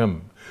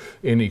 income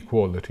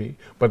inequality,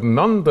 but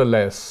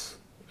nonetheless,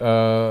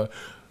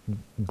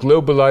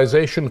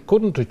 globalization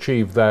couldn't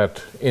achieve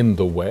that in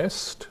the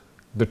West.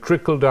 The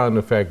trickle-down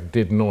effect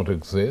did not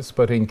exist,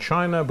 but in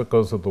China,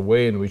 because of the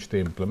way in which they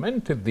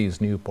implemented these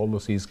new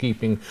policies,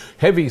 keeping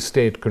heavy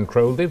state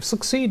control, they've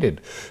succeeded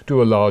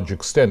to a large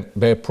extent.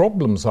 Their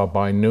problems are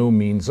by no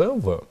means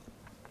over.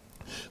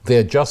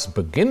 They're just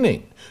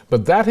beginning,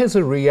 but that is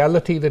a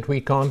reality that we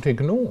can't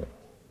ignore.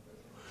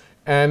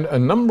 And a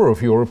number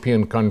of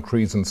European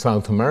countries and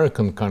South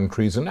American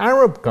countries and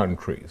Arab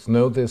countries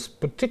know this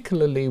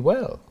particularly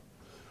well.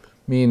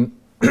 I mean,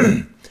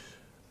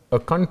 a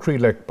country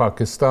like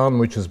Pakistan,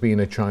 which has been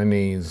a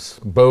Chinese,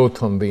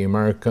 both on the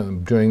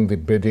American, doing the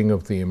bidding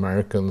of the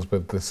Americans,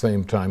 but at the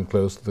same time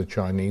close to the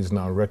Chinese,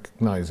 now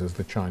recognizes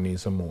the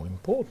Chinese are more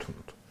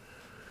important.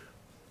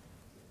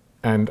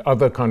 And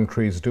other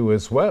countries do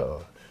as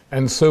well.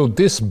 And so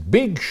this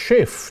big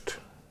shift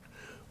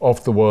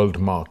of the world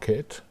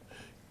market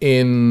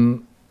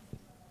in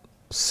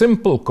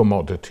simple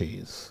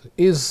commodities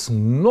is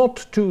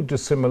not too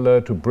dissimilar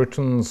to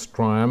Britain's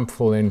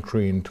triumphal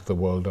entry into the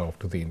world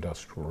after the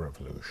Industrial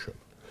Revolution.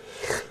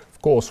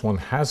 Of course, one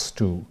has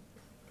to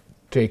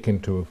take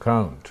into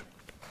account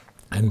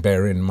and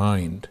bear in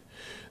mind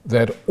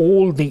that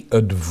all the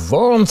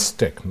advanced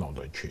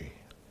technology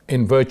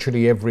in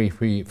virtually every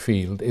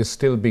field is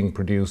still being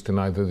produced in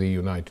either the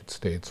United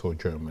States or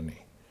Germany.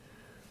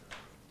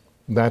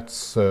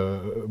 That's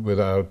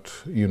without,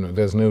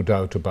 there's no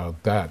doubt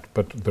about that.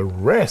 But the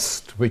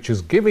rest, which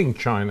is giving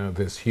China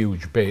this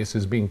huge base,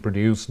 is being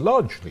produced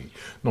largely,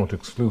 not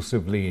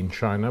exclusively in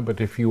China,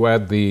 but if you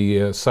add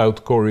the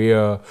South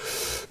Korea,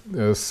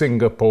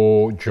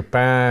 Singapore,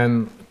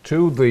 Japan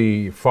to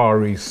the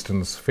Far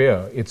Eastern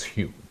sphere, it's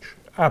huge,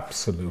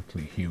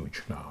 absolutely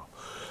huge now,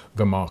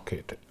 the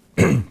market.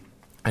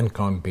 And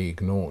can't be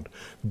ignored.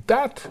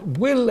 That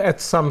will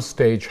at some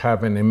stage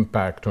have an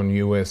impact on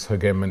US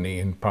hegemony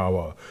and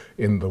power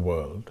in the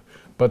world.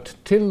 But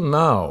till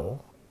now,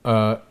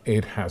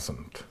 it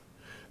hasn't.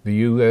 The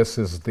US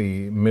is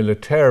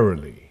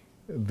militarily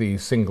the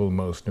single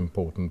most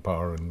important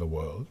power in the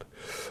world.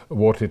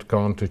 What it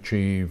can't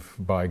achieve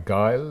by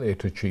guile,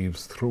 it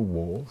achieves through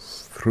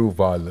wars, through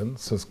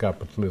violence, as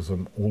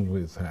capitalism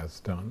always has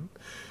done.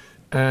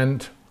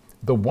 And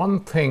the one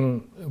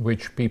thing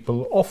which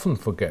people often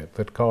forget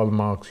that Karl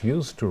Marx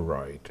used to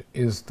write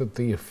is that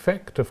the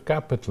effect of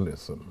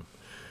capitalism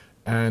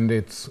and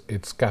its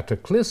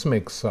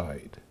cataclysmic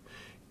side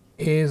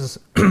is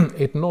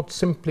it not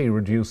simply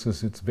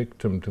reduces its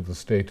victim to the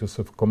status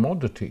of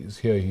commodities.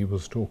 Here he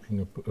was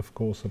talking, of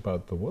course,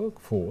 about the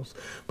workforce,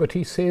 but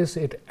he says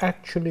it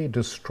actually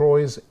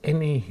destroys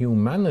any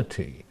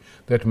humanity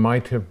that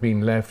might have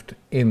been left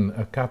in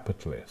a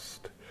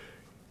capitalist.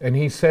 And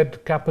he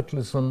said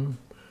capitalism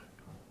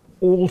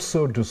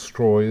also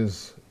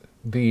destroys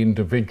the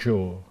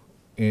individual.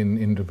 In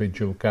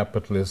individual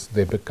capitalists,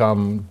 they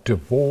become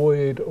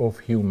devoid of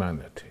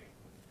humanity.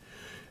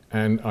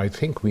 And I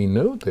think we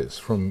know this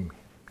from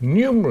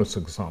numerous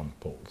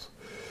examples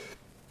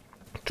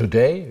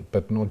today,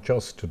 but not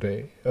just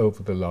today,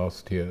 over the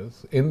last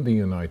years, in the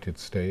United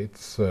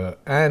States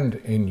and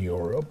in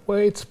Europe,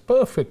 where it's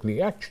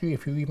perfectly, actually,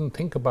 if you even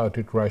think about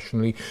it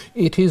rationally,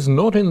 it is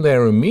not in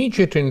their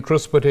immediate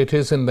interest, but it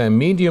is in their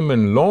medium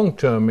and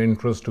long-term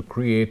interest to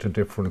create a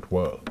different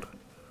world.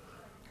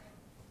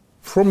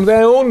 From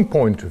their own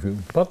point of view,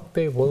 but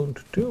they won't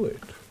do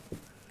it.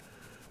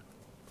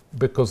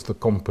 Because the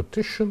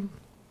competition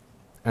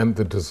and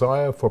the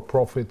desire for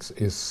profits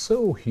is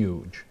so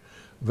huge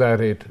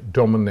that it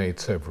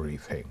dominates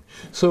everything.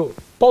 So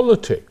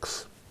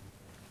politics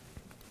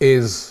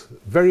is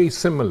very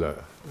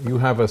similar. You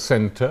have a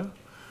center,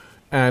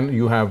 and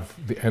you have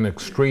an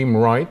extreme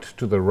right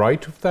to the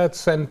right of that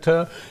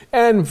center,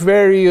 and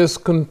various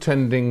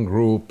contending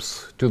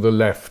groups to the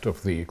left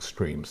of the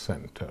extreme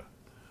center.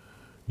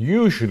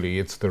 Usually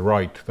it's the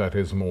right that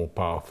is more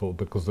powerful,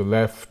 because the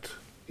left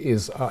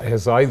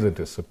has either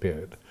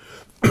disappeared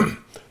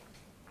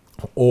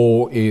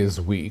or is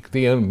weak.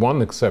 The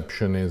one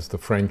exception is the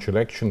French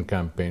election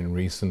campaign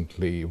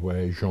recently,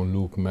 where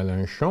Jean-Luc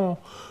Mélenchon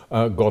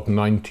got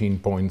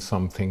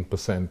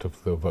 19-point-something%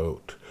 of the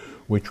vote,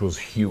 which was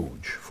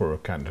huge for a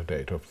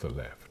candidate of the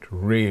left,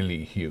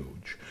 really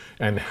huge.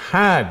 And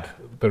had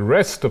the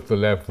rest of the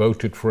left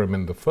voted for him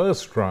in the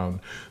first round,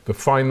 the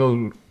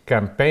final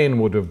campaign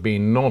would have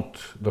been not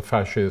the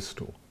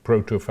fascist,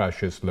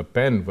 proto-fascist Le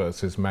Pen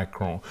versus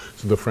Macron,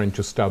 so the French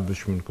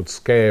establishment could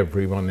scare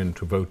everyone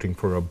into voting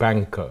for a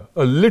banker,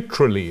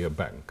 literally a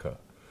banker,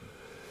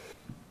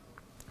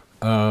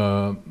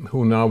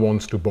 who now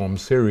wants to bomb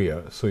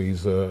Syria, so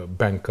he's a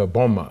banker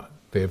bomber.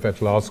 They've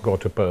at last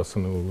got a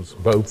person who's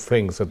both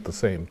things at the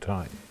same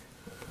time.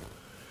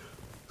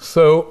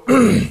 So,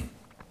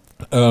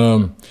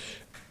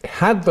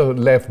 had the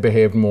left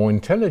behaved more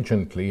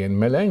intelligently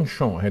and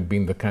Mélenchon had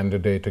been the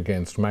candidate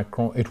against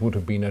Macron, it would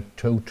have been a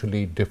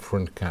totally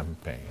different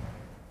campaign.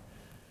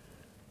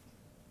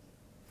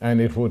 And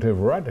it would have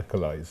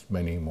radicalized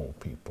many more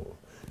people.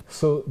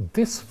 So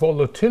this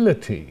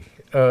volatility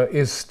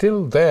is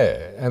still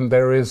there, and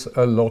there is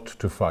a lot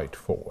to fight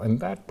for. And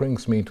that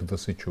brings me to the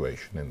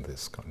situation in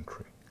this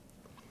country.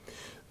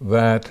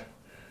 That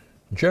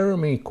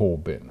Jeremy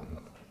Corbyn,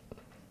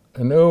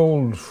 an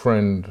old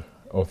friend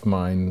of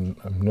mine,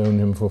 I've known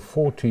him for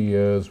 40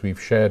 years,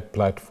 we've shared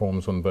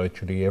platforms on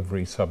virtually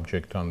every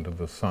subject under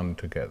the sun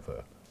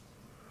together,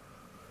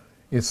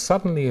 is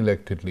suddenly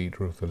elected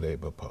leader of the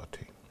Labour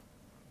Party.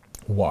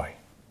 Why?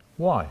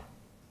 Why?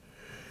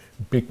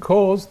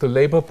 Because the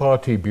Labour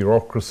Party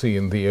bureaucracy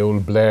and the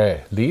old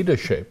Blair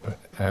leadership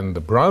and the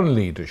Brown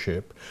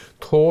leadership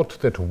thought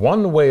that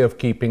one way of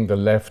keeping the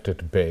left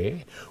at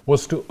bay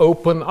was to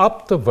open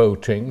up the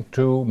voting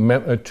to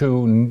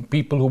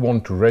people who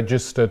want to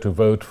register to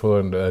vote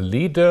for a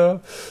leader,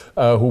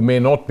 who may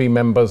not be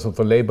members of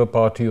the Labour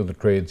Party or the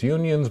trades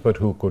unions, but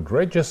who could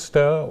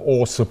register,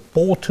 or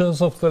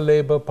supporters of the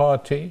Labour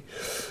Party,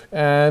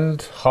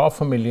 and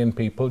 500,000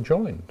 people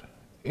joined.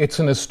 It's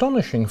an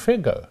astonishing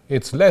figure.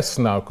 It's less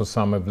now because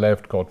some have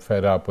left, got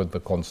fed up with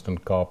the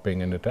constant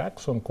carping and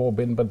attacks on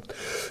Corbyn, but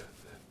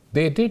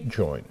they did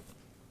join.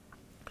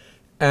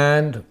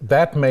 And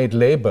that made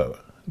Labour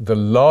the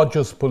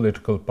largest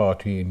political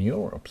party in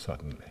Europe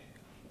suddenly.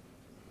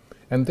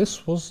 And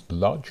this was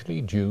largely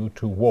due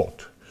to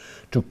what?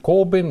 To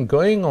Corbyn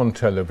going on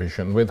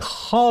television with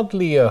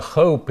hardly a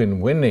hope in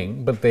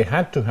winning, but they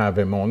had to have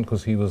him on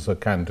because he was a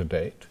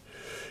candidate.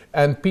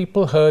 And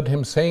people heard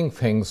him saying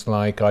things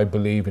like, I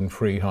believe in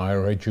free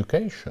higher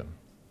education.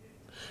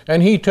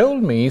 And he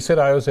told me, he said,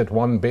 I was at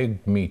one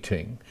big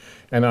meeting,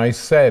 and I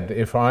said,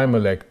 if I'm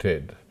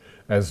elected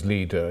as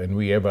leader and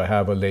we ever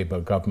have a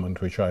Labour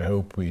government, which I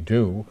hope we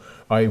do,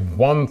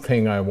 one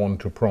thing I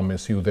want to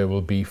promise you, there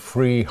will be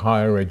free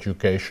higher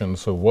education,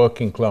 so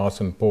working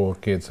class and poor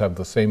kids have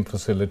the same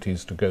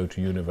facilities to go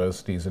to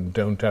universities and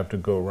don't have to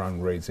go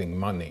around raising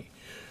money.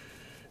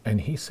 And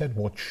he said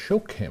what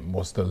shook him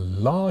was the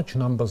large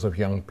numbers of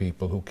young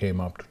people who came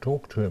up to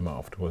talk to him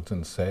afterwards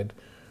and said,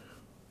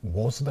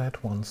 was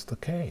that once the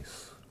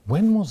case?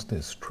 When was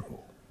this true?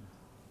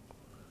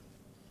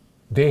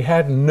 They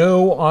had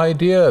no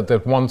idea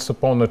that once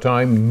upon a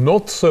time,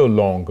 not so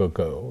long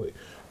ago,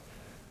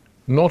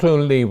 not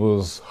only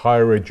was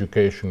higher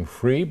education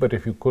free, but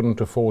if you couldn't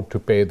afford to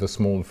pay the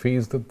small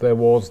fees that there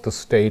was, the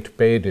state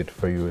paid it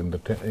for you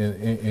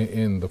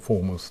in the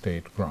form of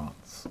state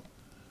grants.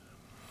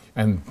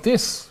 And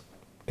this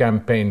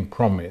campaign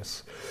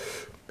promise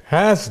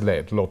has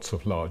led lots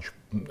of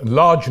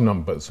large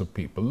numbers of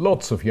people,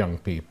 lots of young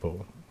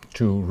people,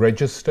 to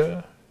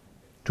register,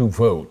 to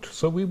vote.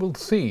 So we will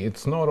see,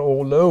 it's not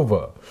all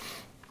over.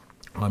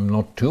 I'm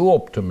not too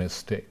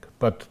optimistic,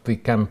 but the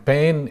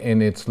campaign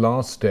in its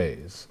last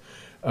days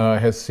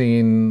has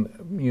seen,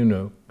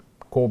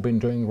 Corbyn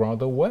doing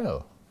rather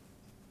well.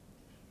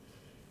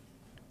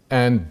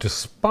 And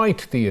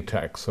despite the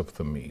attacks of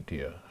the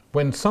media,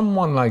 when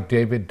someone like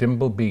David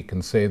Dimbleby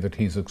can say that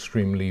he's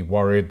extremely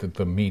worried that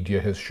the media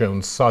has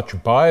shown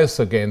such bias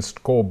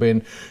against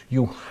Corbyn,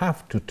 you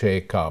have to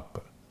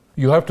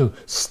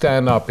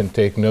stand up and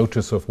take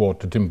notice of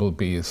what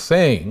Dimbleby is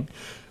saying,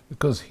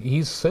 because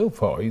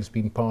he's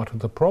been part of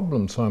the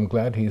problem, so I'm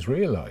glad he's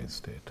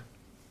realized it.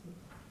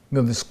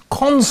 This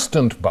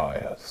constant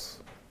bias,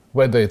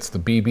 whether it's the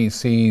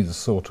BBC's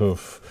sort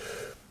of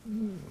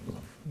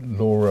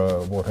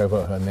Laura,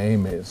 whatever her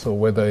name is, or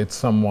whether it's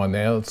someone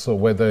else, or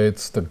whether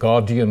it's the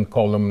Guardian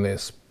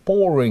columnists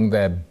pouring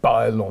their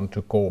bile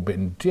onto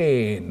Corbyn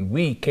day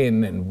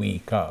in and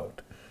week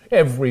out.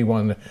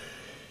 Everyone.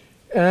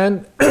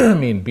 And,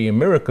 be a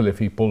miracle if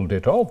he pulled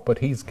it off, but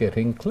he's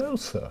getting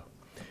closer.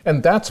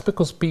 And that's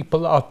because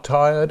people are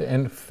tired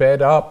and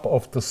fed up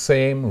of the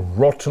same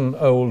rotten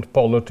old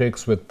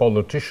politics, with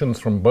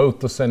politicians from both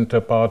the centre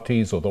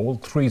parties or all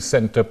three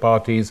centre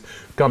parties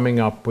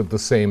coming up with the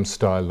same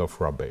style of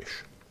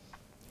rubbish.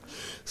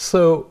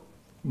 So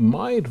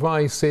my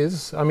advice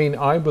is, I mean,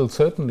 I will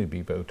certainly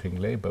be voting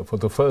Labour for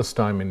the first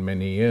time in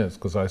many years,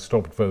 because I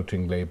stopped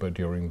voting Labour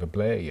during the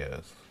Blair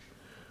years.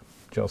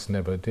 Just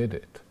never did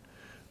it.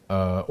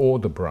 Or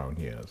the Brown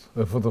years.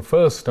 For the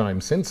first time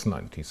since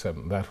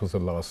 '97, that was the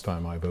last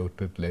time I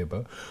voted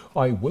Labour,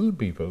 I will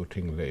be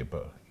voting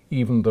Labour,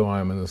 even though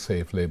I'm in a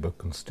safe Labour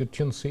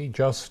constituency,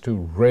 just to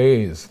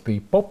raise the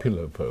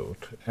popular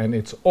vote. And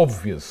it's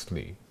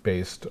obviously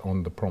based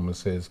on the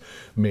promises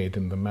made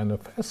in the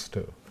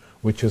manifesto,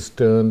 which has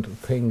turned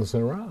things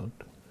around.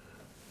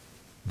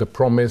 The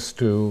promise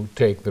to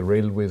take the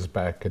railways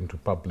back into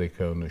public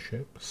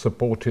ownership,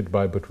 supported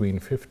by between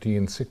 50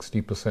 and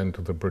 60%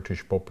 of the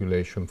British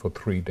population for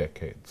 3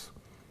 decades.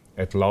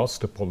 At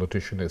last, a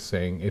politician is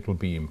saying it will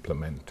be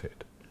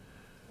implemented.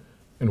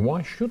 And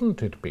why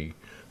shouldn't it be?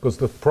 Because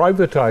the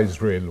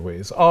privatized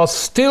railways are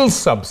still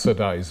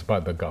subsidized by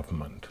the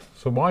government.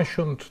 So why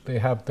shouldn't they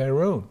have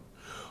their own?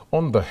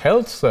 On the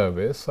health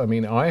service, I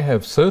mean, I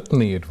have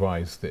certainly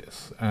advised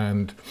this,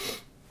 and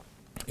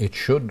it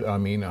should, I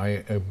mean,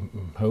 I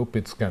hope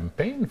it's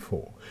campaigned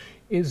for,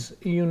 is,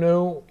 you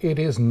know,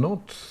 it's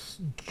not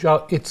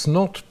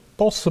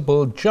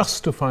possible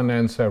just to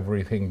finance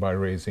everything by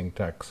raising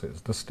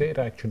taxes. The state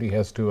actually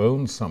has to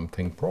own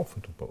something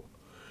profitable.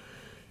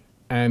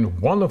 And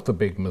one of the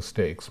big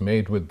mistakes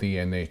made with the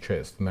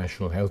NHS, the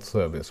National Health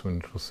Service, when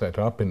it was set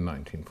up in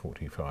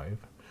 1945,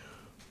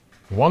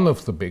 one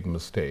of the big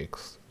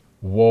mistakes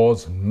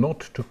was not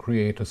to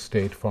create a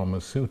state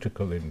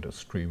pharmaceutical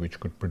industry which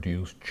could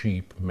produce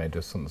cheap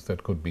medicines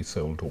that could be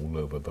sold all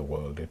over the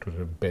world. It would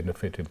have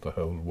benefited the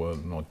whole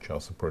world, not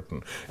just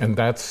Britain. And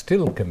that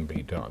still can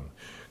be done.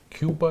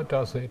 Cuba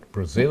does it,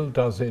 Brazil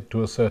does it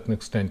to a certain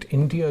extent,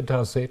 India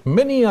does it,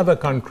 many other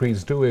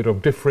countries do it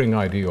of differing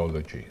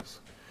ideologies.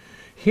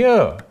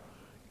 Here,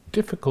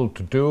 difficult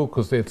to do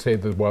because they'd say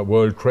the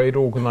World Trade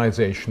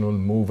Organization will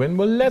move in.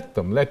 Well, let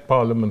them. Let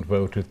Parliament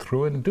vote it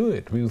through and do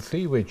it. We'll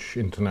see which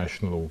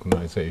international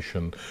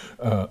organization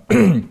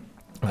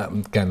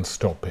can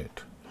stop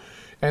it.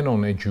 And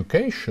on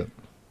education,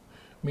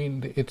 I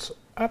mean, it's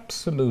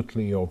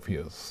absolutely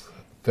obvious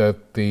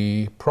that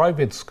the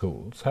private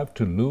schools have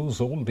to lose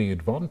all the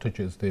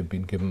advantages they've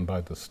been given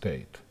by the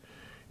state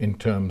in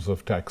terms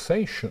of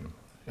taxation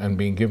and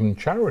being given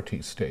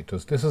charity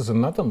status. This is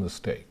another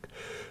mistake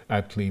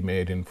Attlee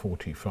made in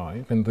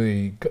 '45, and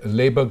the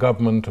Labour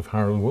government of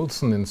Harold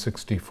Wilson in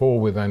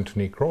 '64 with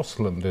Anthony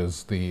Crosland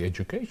as the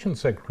education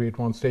secretary at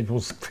one stage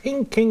was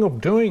thinking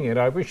of doing it.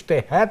 I wish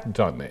they had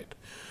done it,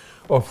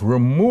 of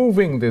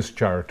removing this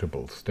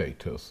charitable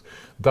status,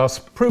 thus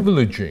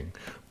privileging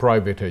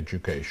private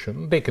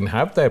education. They can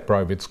have their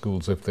private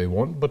schools if they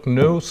want, but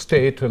no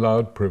state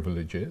allowed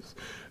privileges,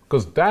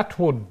 because that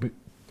would be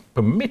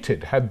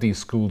permitted, had these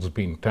schools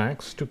been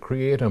taxed, to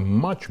create a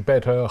much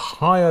better,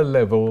 higher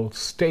level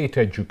state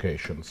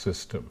education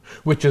system,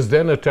 which is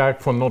then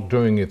attacked for not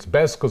doing its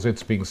best because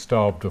it's being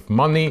starved of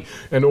money,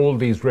 and all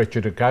these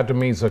wretched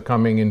academies are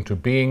coming into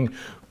being.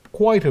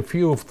 Quite a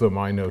few of them,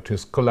 I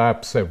notice,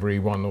 collapse every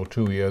 1 or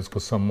 2 years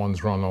because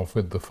someone's run off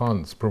with the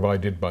funds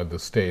provided by the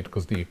state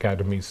because the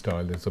academy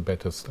style is a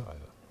better style.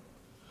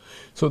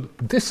 So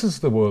this is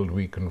the world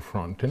we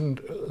confront, and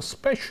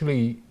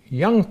especially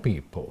young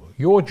people,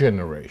 your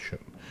generation.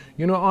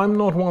 You know, I'm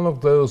not one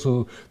of those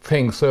who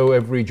thinks, oh,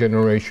 every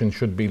generation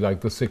should be like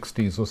the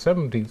 60s or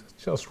 70s.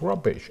 It's just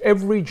rubbish.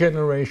 Every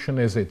generation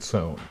is its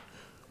own.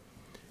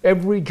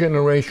 Every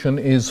generation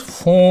is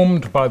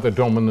formed by the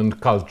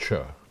dominant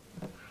culture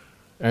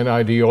and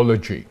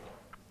ideology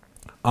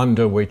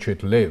under which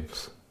it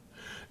lives.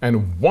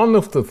 And one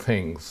of the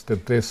things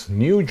that this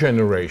new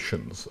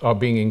generations are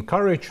being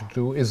encouraged to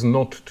do is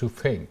not to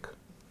think.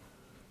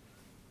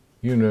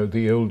 You know,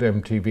 the old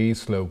MTV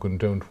slogan,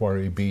 don't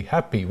worry, be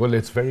happy. Well,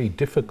 it's very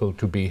difficult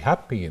to be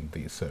happy in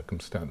these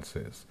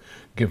circumstances,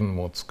 given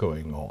what's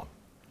going on.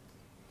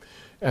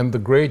 And the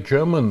great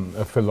German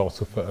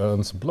philosopher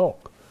Ernst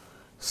Bloch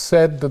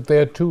said that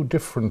there are 2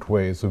 different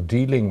ways of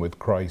dealing with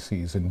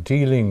crises and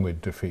dealing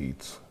with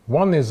defeats.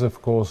 One is,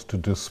 of course, to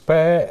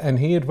despair, and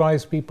he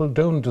advised people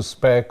don't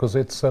despair because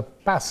it's a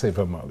passive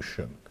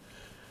emotion.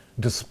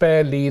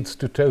 Despair leads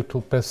to total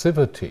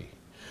passivity.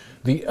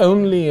 The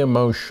only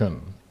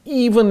emotion,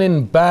 even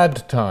in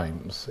bad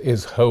times,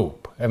 is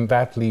hope, and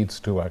that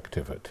leads to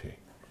activity.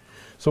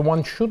 So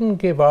one shouldn't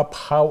give up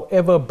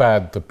however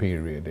bad the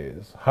period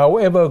is,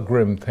 however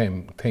grim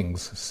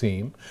things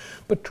seem,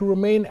 but to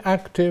remain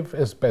active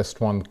as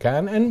best one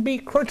can and be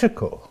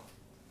critical.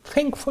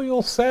 Think for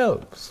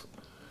yourselves.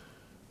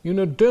 You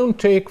know, don't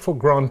take for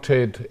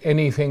granted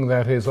anything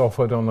that is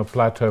offered on a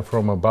platter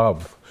from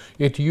above.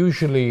 It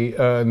usually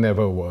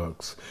never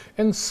works.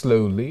 And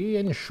slowly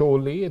and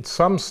surely, at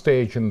some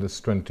stage in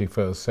this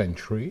 21st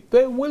century,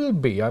 there will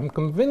be, I'm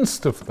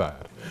convinced of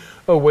that,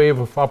 a wave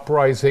of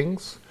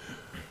uprisings,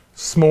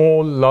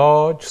 small,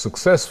 large,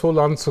 successful,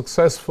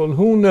 unsuccessful,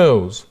 who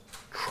knows,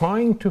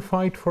 trying to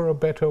fight for a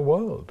better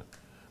world.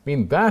 I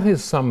mean, that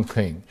is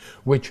something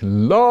which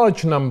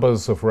large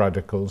numbers of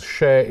radicals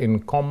share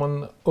in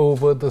common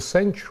over the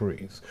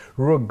centuries,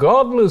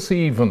 regardless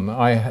even,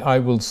 I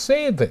will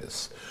say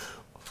this,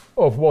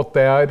 of what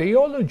their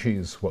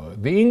ideologies were.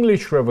 The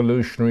English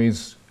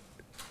revolutionaries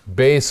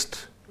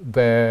based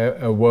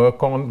their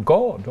work on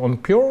God, on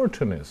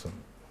Puritanism.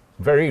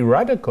 Very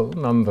radical,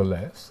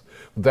 nonetheless.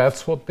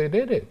 That's what they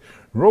did it.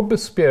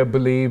 Robespierre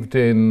believed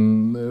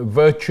in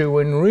virtue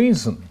and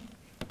reason.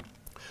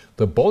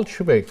 The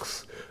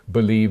Bolsheviks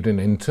believed in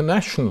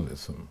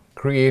internationalism,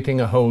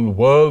 creating a whole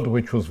world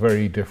which was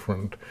very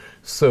different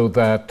so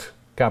that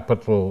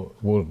capital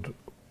would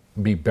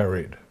be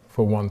buried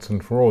for once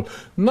and for all.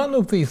 None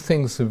of these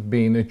things have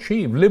been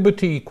achieved.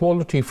 Liberty,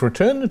 equality,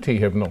 fraternity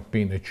have not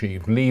been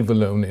achieved, leave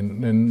alone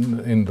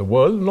in the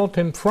world, not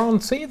in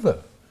France either.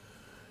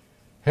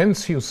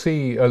 Hence you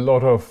see a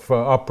lot of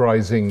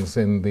uprisings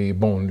in the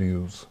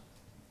banlieues.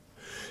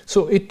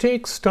 So it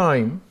takes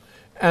time,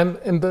 and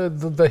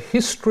the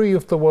history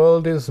of the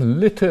world is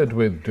littered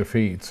with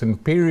defeats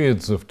and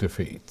periods of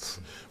defeats.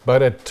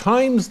 But at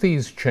times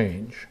these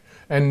change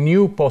and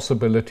new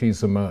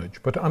possibilities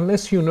emerge. But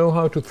unless you know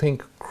how to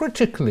think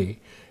critically,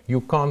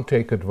 you can't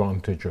take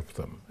advantage of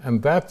them.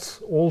 And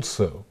that's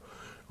also,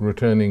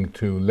 returning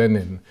to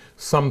Lenin,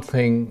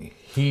 something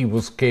he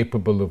was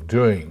capable of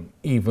doing,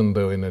 even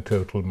though in a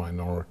total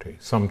minority,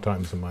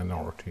 sometimes a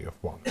minority of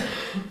one.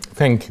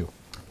 Thank you.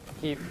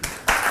 Thank you.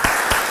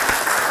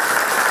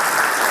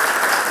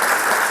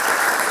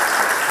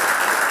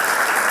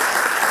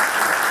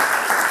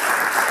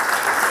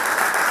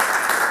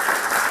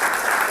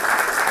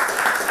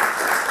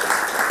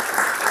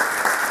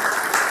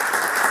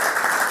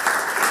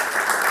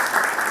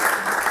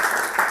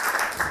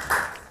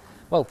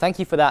 Well, thank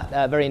you for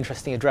that very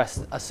interesting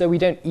address. So we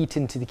don't eat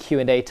into the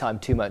Q&A time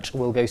too much.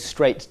 We'll go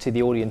straight to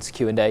the audience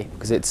Q&A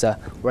because it's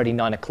already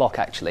 9 o'clock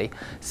actually.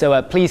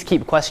 So please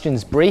keep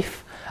questions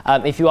brief.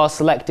 If you are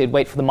selected,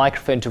 wait for the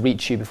microphone to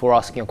reach you before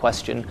asking a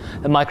question.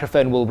 The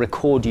microphone will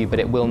record you, but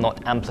it will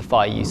not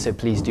amplify you. So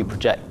please do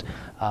project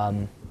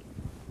to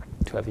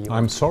whoever you want.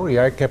 I'm sorry,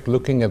 I kept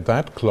looking at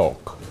that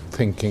clock,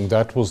 thinking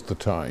that was the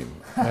time.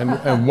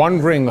 And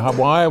wondering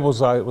why I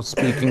was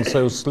speaking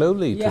so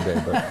slowly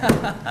today,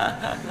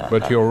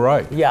 but you're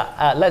right.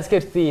 Yeah, let's go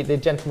to the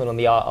gentleman on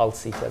the aisle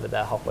seat over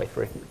there halfway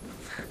through.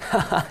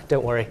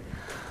 Don't worry.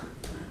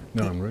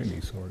 No, I'm really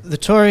sorry. The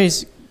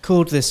Tories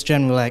called this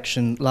general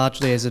election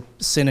largely as a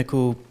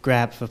cynical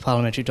grab for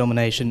parliamentary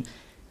domination.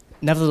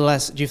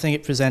 Nevertheless, do you think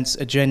it presents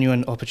a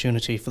genuine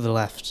opportunity for the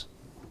left?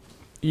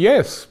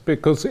 Yes,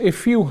 because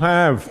if you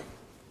have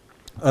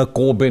a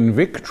Corbyn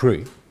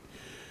victory,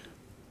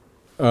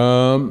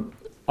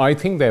 I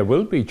think there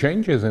will be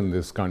changes in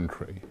this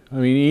country. I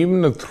mean,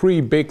 even the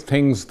 3 big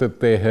things that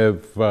they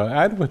have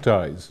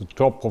advertised, the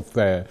top of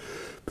their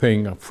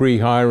thing, free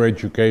higher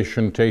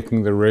education,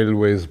 taking the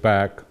railways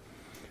back,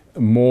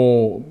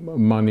 more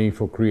money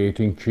for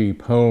creating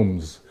cheap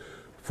homes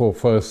for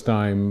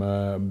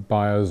first-time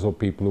buyers or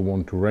people who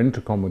want to rent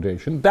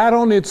accommodation, that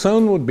on its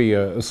own would be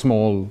a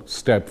small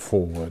step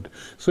forward.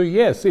 So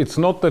yes, it's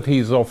not that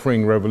he's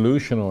offering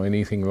revolution or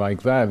anything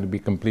like that, it'd be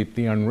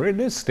completely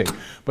unrealistic,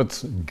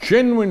 but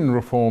genuine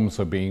reforms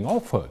are being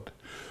offered.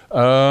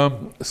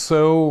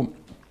 So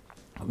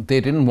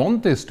they didn't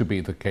want this to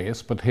be the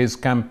case, but his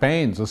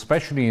campaigns,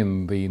 especially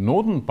in the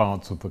northern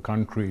parts of the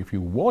country, if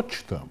you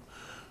watch them,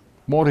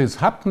 what is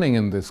happening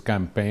in this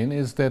campaign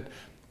is that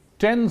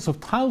tens of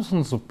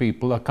thousands of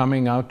people are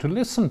coming out to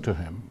listen to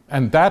him.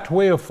 And that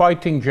way of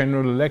fighting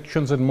general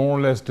elections had more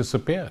or less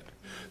disappeared.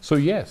 So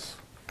yes.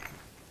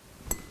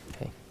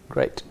 Okay,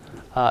 great.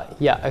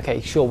 Yeah,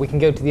 okay, sure. We can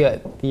go to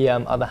the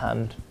other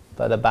hand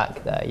further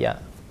back there, yeah.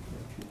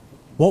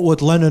 What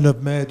would Lenin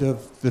have made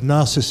of the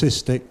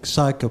narcissistic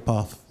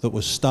psychopath that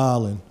was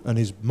Stalin and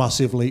his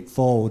massive leap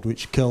forward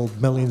which killed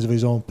millions of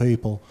his own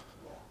people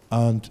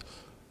and,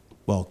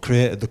 well,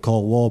 created the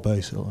Cold War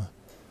basically?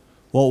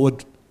 What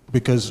would...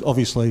 Because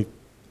obviously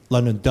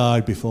Lenin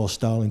died before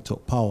Stalin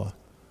took power.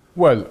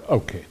 Well,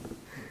 okay,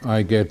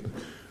 I get...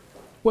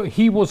 Well,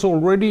 he was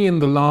already in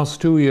the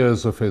last 2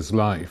 years of his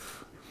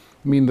life.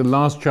 I mean, the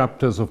last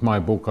chapters of my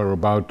book are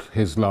about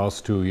his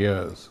last 2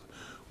 years.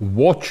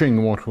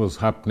 Watching what was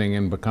happening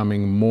and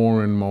becoming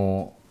more and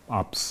more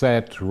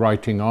upset,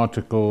 writing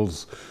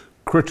articles,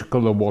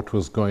 critical of what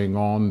was going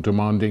on,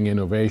 demanding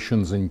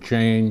innovations and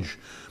change.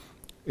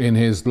 In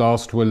his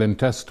last will and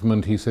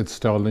testament, he said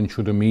Stalin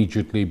should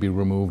immediately be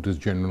removed as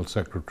General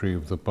Secretary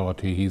of the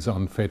party. He's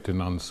unfit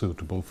and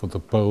unsuitable for the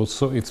post.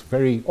 So it's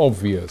very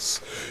obvious.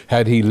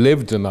 Had he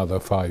lived another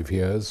 5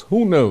 years,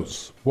 who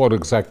knows what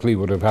exactly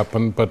would have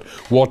happened, but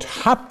what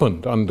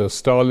happened under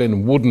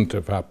Stalin wouldn't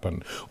have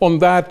happened. On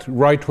that,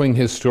 right-wing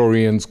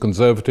historians,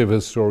 conservative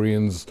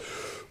historians,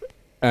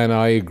 and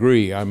I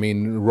agree. I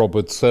mean,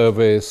 Robert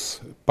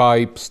Service,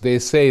 Pipes, they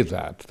say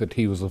that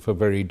he was of a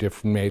very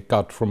different, made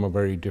cut from a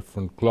very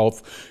different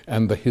cloth,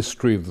 and the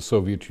history of the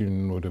Soviet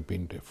Union would have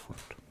been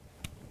different.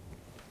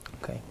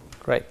 Okay.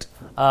 Great.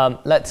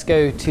 Let's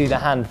go to the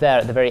hand there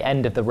at the very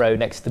end of the row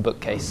next to the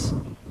bookcase.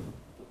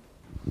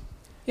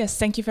 Yes,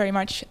 thank you very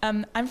much.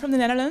 I'm from the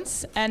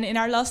Netherlands, and in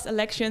our last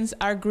elections,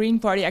 our Green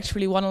Party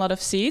actually won a lot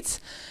of seats.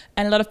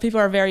 And a lot of people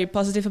are very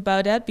positive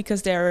about that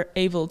because they're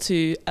able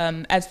to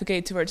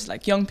advocate towards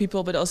like young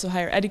people, but also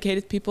higher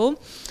educated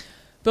people.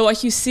 But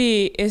what you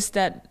see is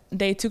that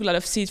they took a lot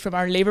of seats from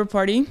our Labour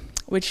Party,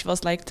 which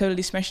was like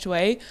totally smashed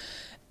away.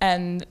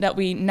 And that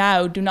we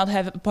now do not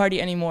have a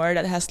party anymore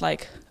that has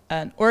like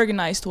an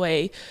organized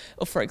way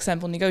of, for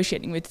example,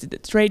 negotiating with the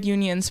trade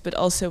unions, but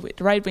also with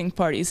right-wing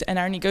parties. And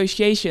our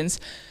negotiations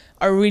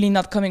are really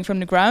not coming from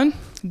the ground.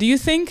 Do you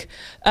think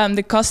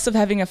the cost of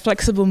having a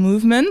flexible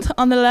movement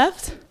on the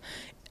left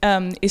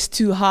is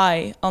too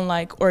high,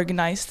 unlike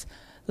organized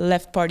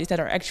left parties that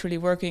are actually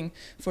working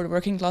for the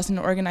working class in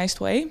an organized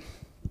way?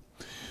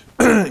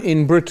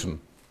 In Britain?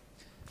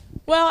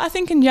 Well, I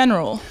think in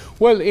general.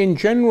 Well, in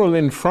general,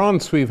 in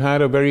France, we've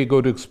had a very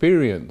good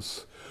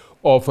experience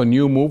of a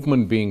new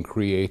movement being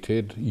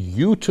created,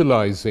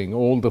 utilizing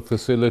all the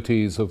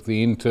facilities of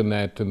the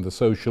internet and the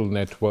social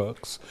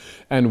networks,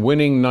 and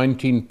winning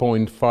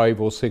 19.5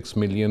 or 6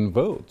 million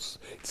votes.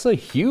 It's a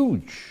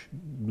huge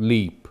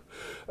leap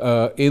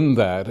in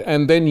that,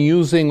 and then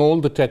using all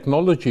the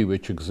technology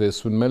which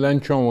exists. When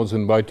Mélenchon was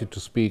invited to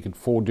speak at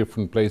 4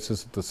 different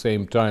places at the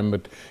same time,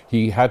 but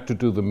he had to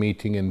do the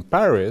meeting in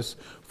Paris,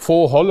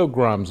 4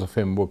 holograms of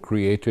him were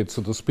created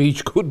so the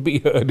speech could be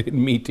heard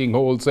in meeting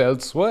halls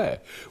elsewhere,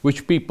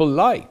 which people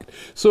liked.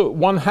 So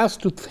one has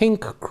to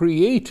think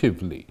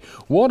creatively.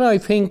 What I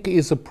think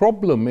is a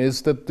problem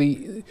is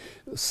that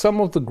some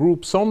of the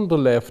groups on the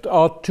left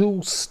are too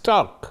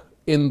stuck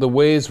in the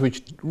ways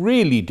which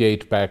really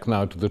date back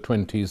now to the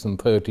 20s and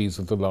 30s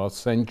of the last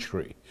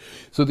century.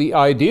 So the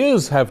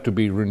ideas have to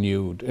be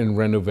renewed and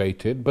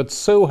renovated, but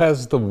so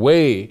has the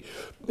way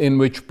in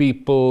which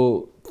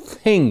people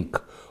think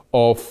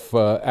of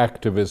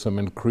activism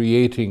and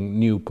creating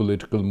new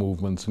political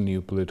movements and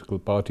new political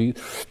parties.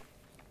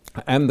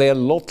 And there are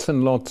lots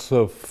and lots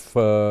of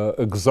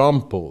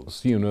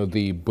examples, you know,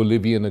 the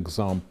Bolivian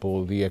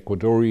example, the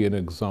Ecuadorian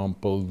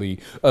example, the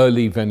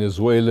early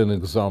Venezuelan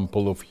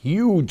example of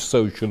huge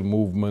social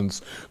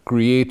movements,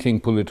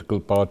 creating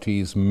political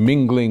parties,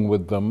 mingling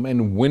with them,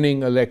 and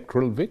winning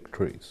electoral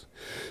victories.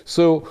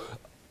 So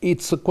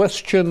it's a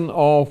question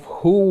of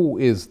who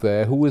is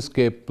there, who is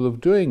capable of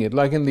doing it.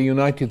 Like in the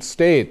United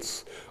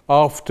States,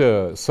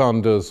 after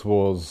Sanders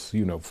was,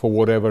 you know, for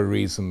whatever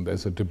reason,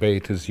 there's a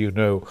debate, as you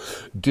know,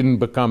 didn't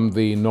become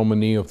the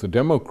nominee of the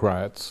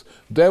Democrats,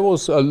 there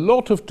was a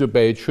lot of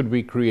debate, should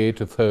we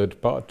create a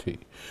third party?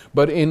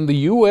 But in the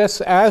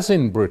US, as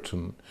in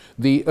Britain,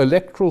 the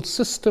electoral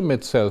system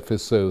itself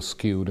is so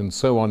skewed and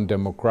so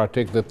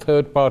undemocratic that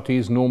third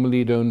parties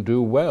normally don't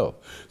do well.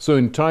 So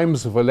in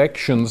times of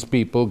elections,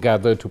 people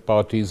gather to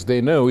parties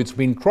they know. It's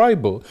been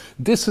tribal.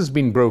 This has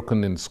been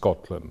broken in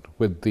Scotland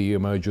with the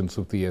emergence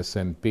of the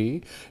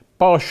SNP,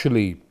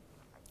 partially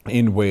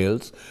in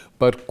Wales.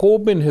 But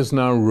Corbyn has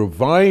now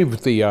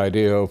revived the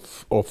idea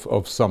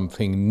of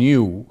something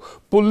new,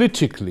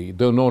 politically,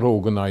 though not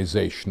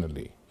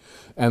organizationally.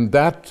 And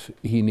that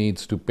he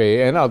needs to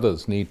pay, and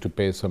others need to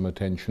pay some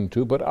attention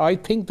to. But I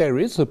think there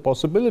is a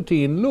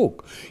possibility in,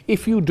 look,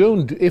 if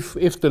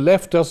the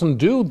left doesn't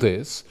do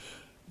this,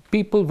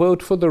 people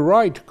vote for the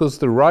right, because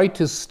the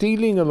right is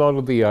stealing a lot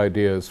of the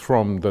ideas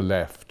from the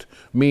left.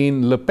 I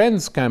mean, Le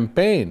Pen's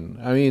campaign,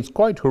 I mean, it's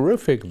quite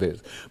horrific,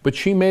 this. But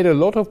she made a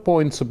lot of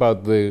points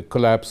about the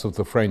collapse of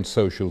the French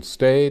social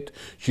state.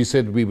 She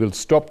said, we will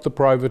stop the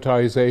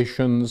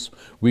privatizations,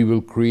 we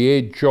will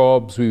create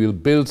jobs, we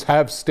will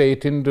have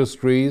state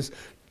industries.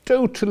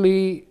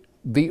 Totally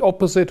the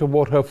opposite of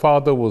what her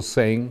father was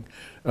saying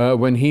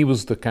when he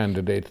was the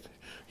candidate.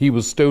 He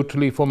was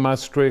totally for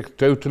Maastricht,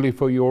 totally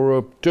for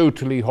Europe,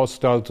 totally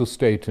hostile to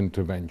state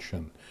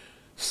intervention.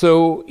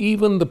 So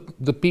even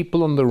the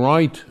people on the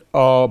right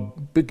are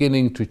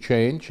beginning to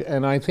change,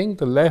 and I think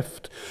the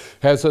left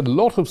has a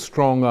lot of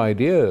strong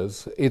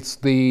ideas. It's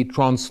the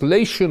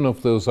translation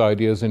of those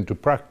ideas into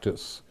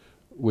practice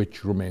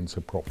which remains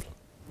a problem.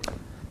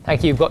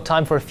 Thank you. We've got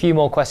time for a few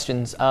more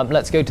questions.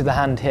 Let's go to the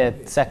hand here,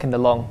 second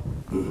along.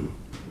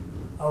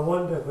 I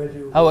wonder whether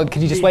you... Oh,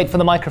 could you just wait for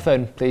the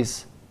microphone,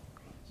 please?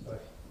 Sorry.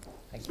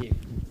 Thank you.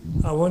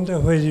 I wonder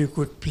whether you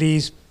could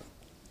please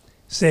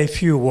say a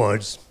few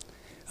words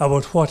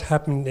about what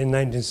happened in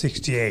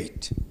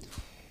 1968.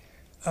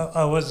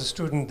 I was a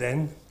student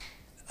then.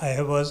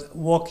 I was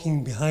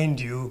walking behind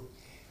you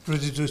through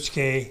the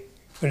Duchquay,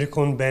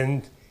 Maricon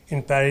Bend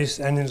in Paris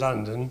and in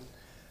London.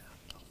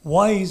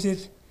 Why is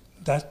it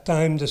that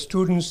time the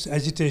students'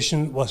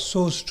 agitation was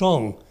so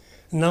strong?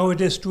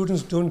 Nowadays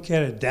students don't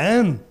care a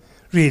damn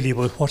really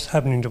about what's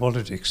happening to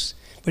politics.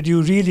 But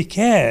you really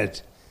cared.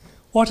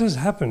 What has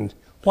happened?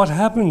 What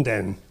happened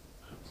then?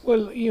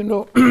 Well, you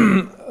know,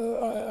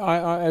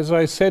 as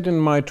I said in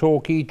my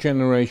talk, each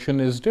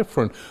generation is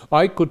different.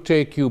 I could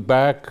take you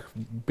back,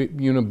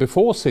 you know,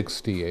 before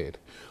 68.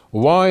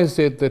 Why is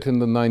it that in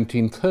the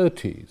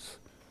 1930s,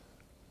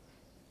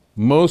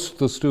 most of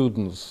the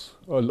students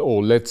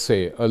or let's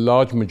say a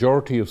large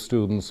majority of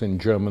students in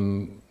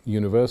German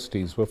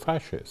universities were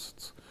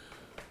fascists.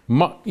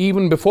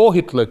 Even before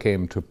Hitler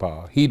came to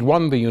power, he'd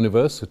won the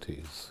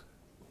universities.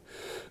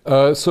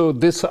 So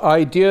this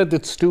idea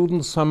that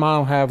students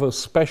somehow have a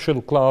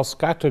special class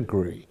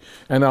category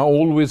and are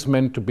always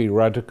meant to be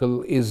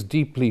radical is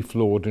deeply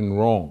flawed and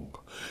wrong.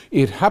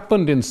 It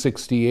happened in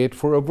 '68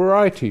 for a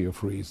variety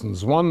of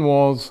reasons. One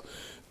was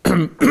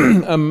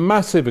a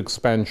massive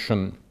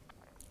expansion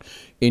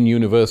in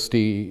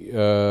university,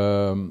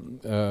 in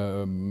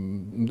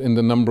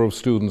the number of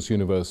students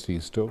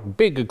universities took,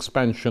 big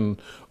expansion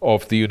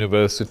of the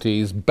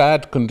universities,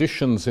 bad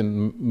conditions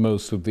in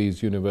most of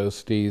these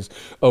universities,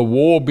 a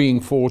war being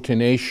fought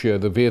in Asia,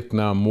 the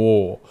Vietnam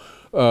War,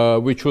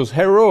 which was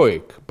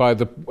heroic by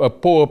a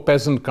poor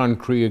peasant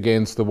country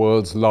against the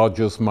world's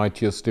largest,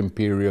 mightiest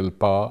imperial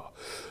power,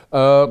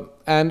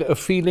 and a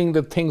feeling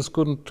that things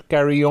couldn't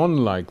carry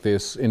on like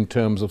this in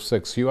terms of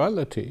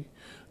sexuality.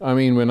 I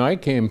mean, when I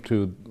came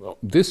to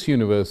this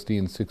university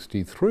in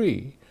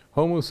 '63,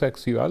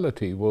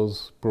 homosexuality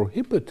was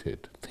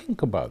prohibited.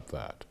 Think about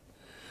that.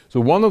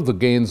 So one of the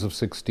gains of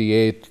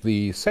 '68,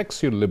 the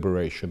sexual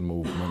liberation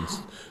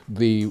movements,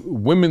 the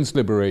women's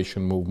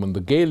liberation movement,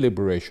 the gay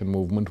liberation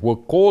movement, were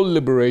called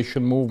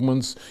liberation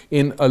movements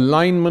in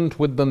alignment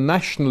with the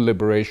national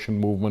liberation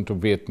movement of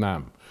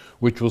Vietnam,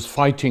 which was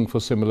fighting for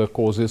similar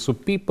causes. So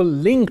people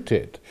linked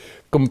it.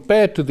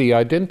 Compared to the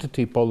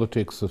identity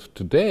politics of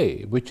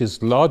today, which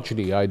is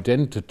largely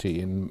identity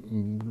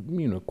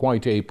and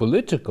quite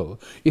apolitical,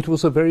 it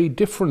was a very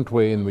different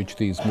way in which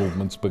these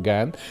movements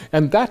began,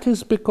 and that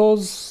is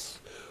because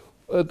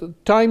the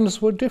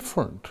times were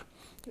different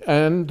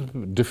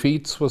and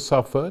defeats were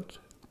suffered.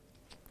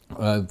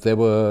 There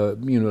were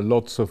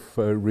lots of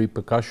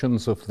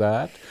repercussions of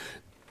that,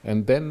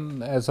 and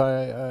then as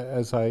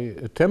I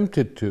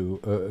attempted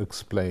to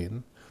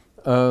explain,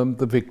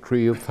 the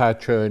victory of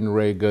Thatcher and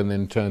Reagan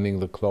in turning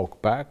the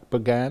clock back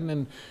began,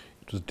 and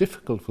it was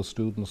difficult for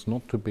students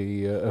not to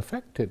be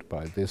affected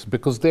by this,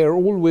 because they're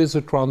always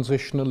a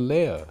transitional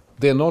layer.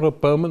 They're not a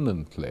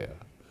permanent layer.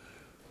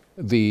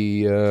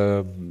 They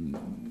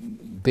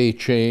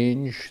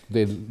change,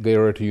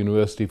 they're at a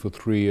university for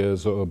 3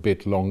 years or a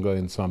bit longer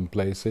in some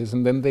places,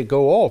 and then they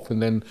go off,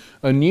 and then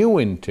a new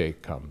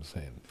intake comes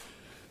in.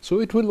 So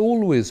it will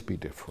always be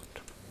different.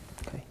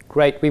 Okay,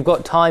 great. We've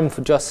got time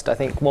for just, I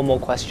think, one more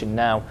question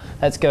now.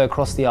 Let's go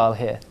across the aisle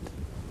here.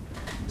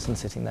 Someone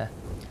sitting there.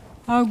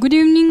 Good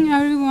evening,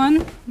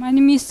 everyone. My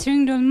name is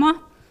Sring Dolma.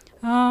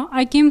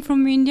 I came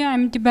from India.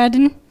 I'm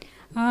Tibetan.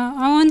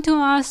 I want to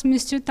ask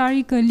Mr.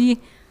 Tariq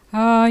Ali.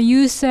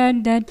 You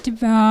said that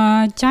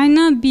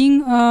China,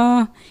 being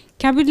a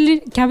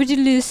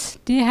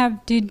capitalist,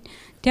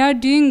 they are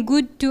doing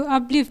good to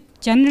uplift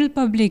general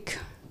public.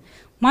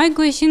 My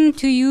question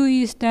to you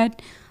is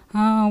that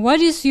what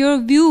is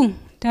your view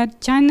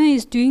that China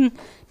is doing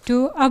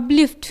to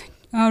uplift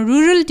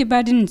rural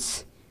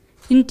Tibetans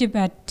in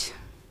Tibet?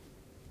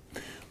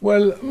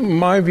 Well,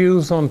 my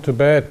views on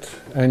Tibet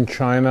and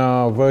China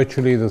are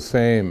virtually the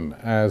same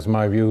as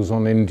my views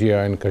on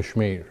India and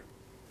Kashmir.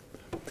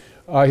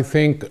 I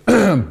think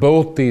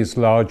both these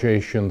large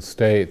Asian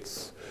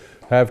states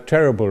have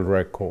terrible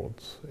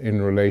records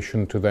in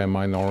relation to their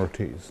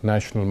minorities,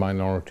 national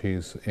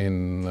minorities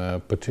in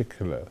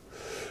particular.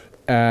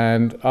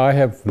 And I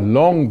have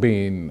long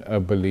been a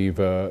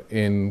believer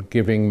in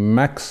giving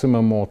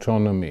maximum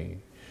autonomy,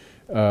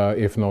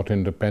 if not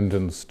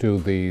independence, to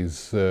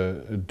these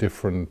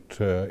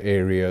different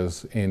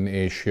areas in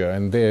Asia.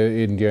 And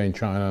India and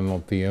China are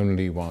not the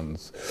only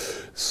ones.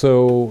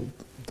 So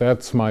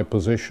that's my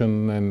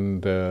position,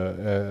 and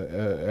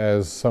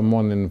as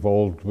someone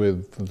involved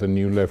with the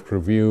New Left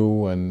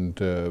Review and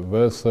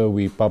Versa,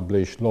 we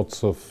publish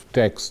lots of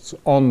texts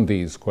on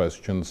these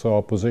questions. So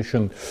our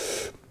position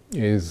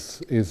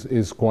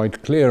is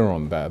quite clear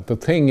on that. The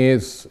thing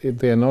is,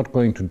 they're not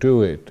going to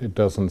do it, it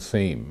doesn't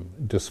seem,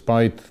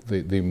 despite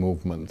the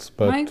movements.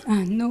 But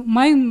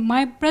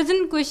my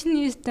present question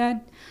is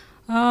that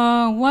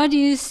what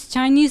is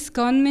Chinese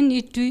government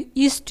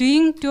is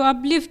doing to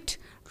uplift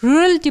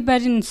rural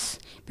Tibetans?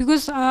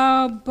 Because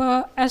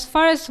as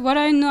far as what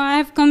I know, I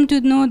have come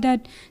to know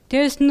that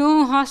there's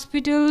no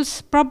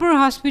hospitals, proper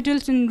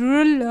hospitals in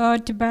rural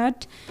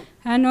Tibet,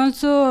 and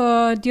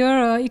also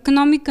their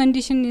economic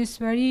condition is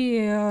very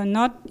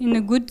not in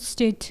a good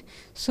state.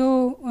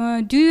 So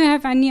do you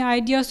have any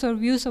ideas or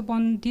views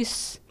upon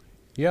this?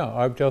 Yeah,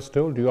 I've just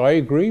told you, I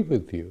agree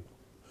with you.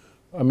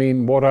 I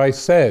mean, what I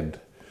said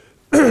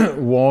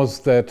was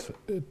that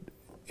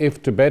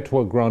if Tibet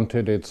were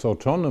granted its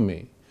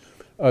autonomy,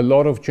 a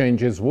lot of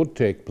changes would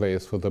take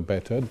place for the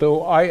better,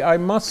 though I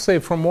must say,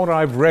 from what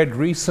I've read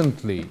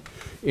recently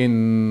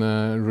in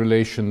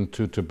relation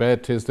to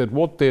Tibet, is that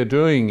what they're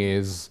doing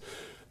is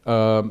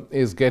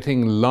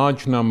getting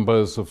large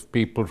numbers of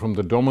people from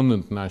the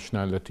dominant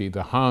nationality,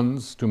 the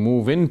Hans, to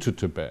move into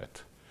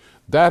Tibet.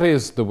 That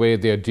is the way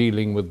they're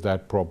dealing with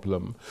that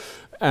problem.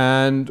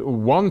 And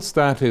once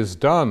that is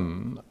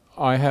done,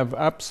 I have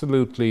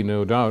absolutely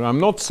no doubt. I'm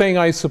not saying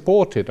I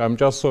support it. I'm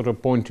just sort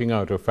of pointing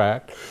out a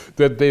fact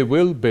that they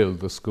will build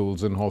the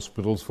schools and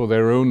hospitals for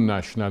their own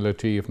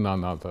nationality, if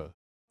none other.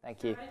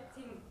 Thank you.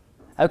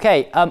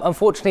 Okay,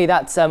 unfortunately,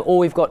 that's all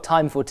we've got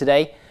time for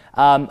today.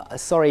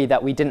 Sorry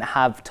that we didn't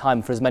have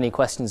time for as many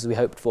questions as we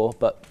hoped for,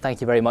 but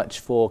thank you very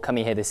much for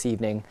coming here this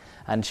evening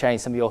and sharing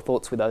some of your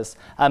thoughts with us.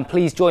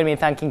 Please join me in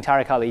thanking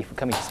Tariq Ali for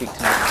coming to speak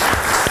tonight.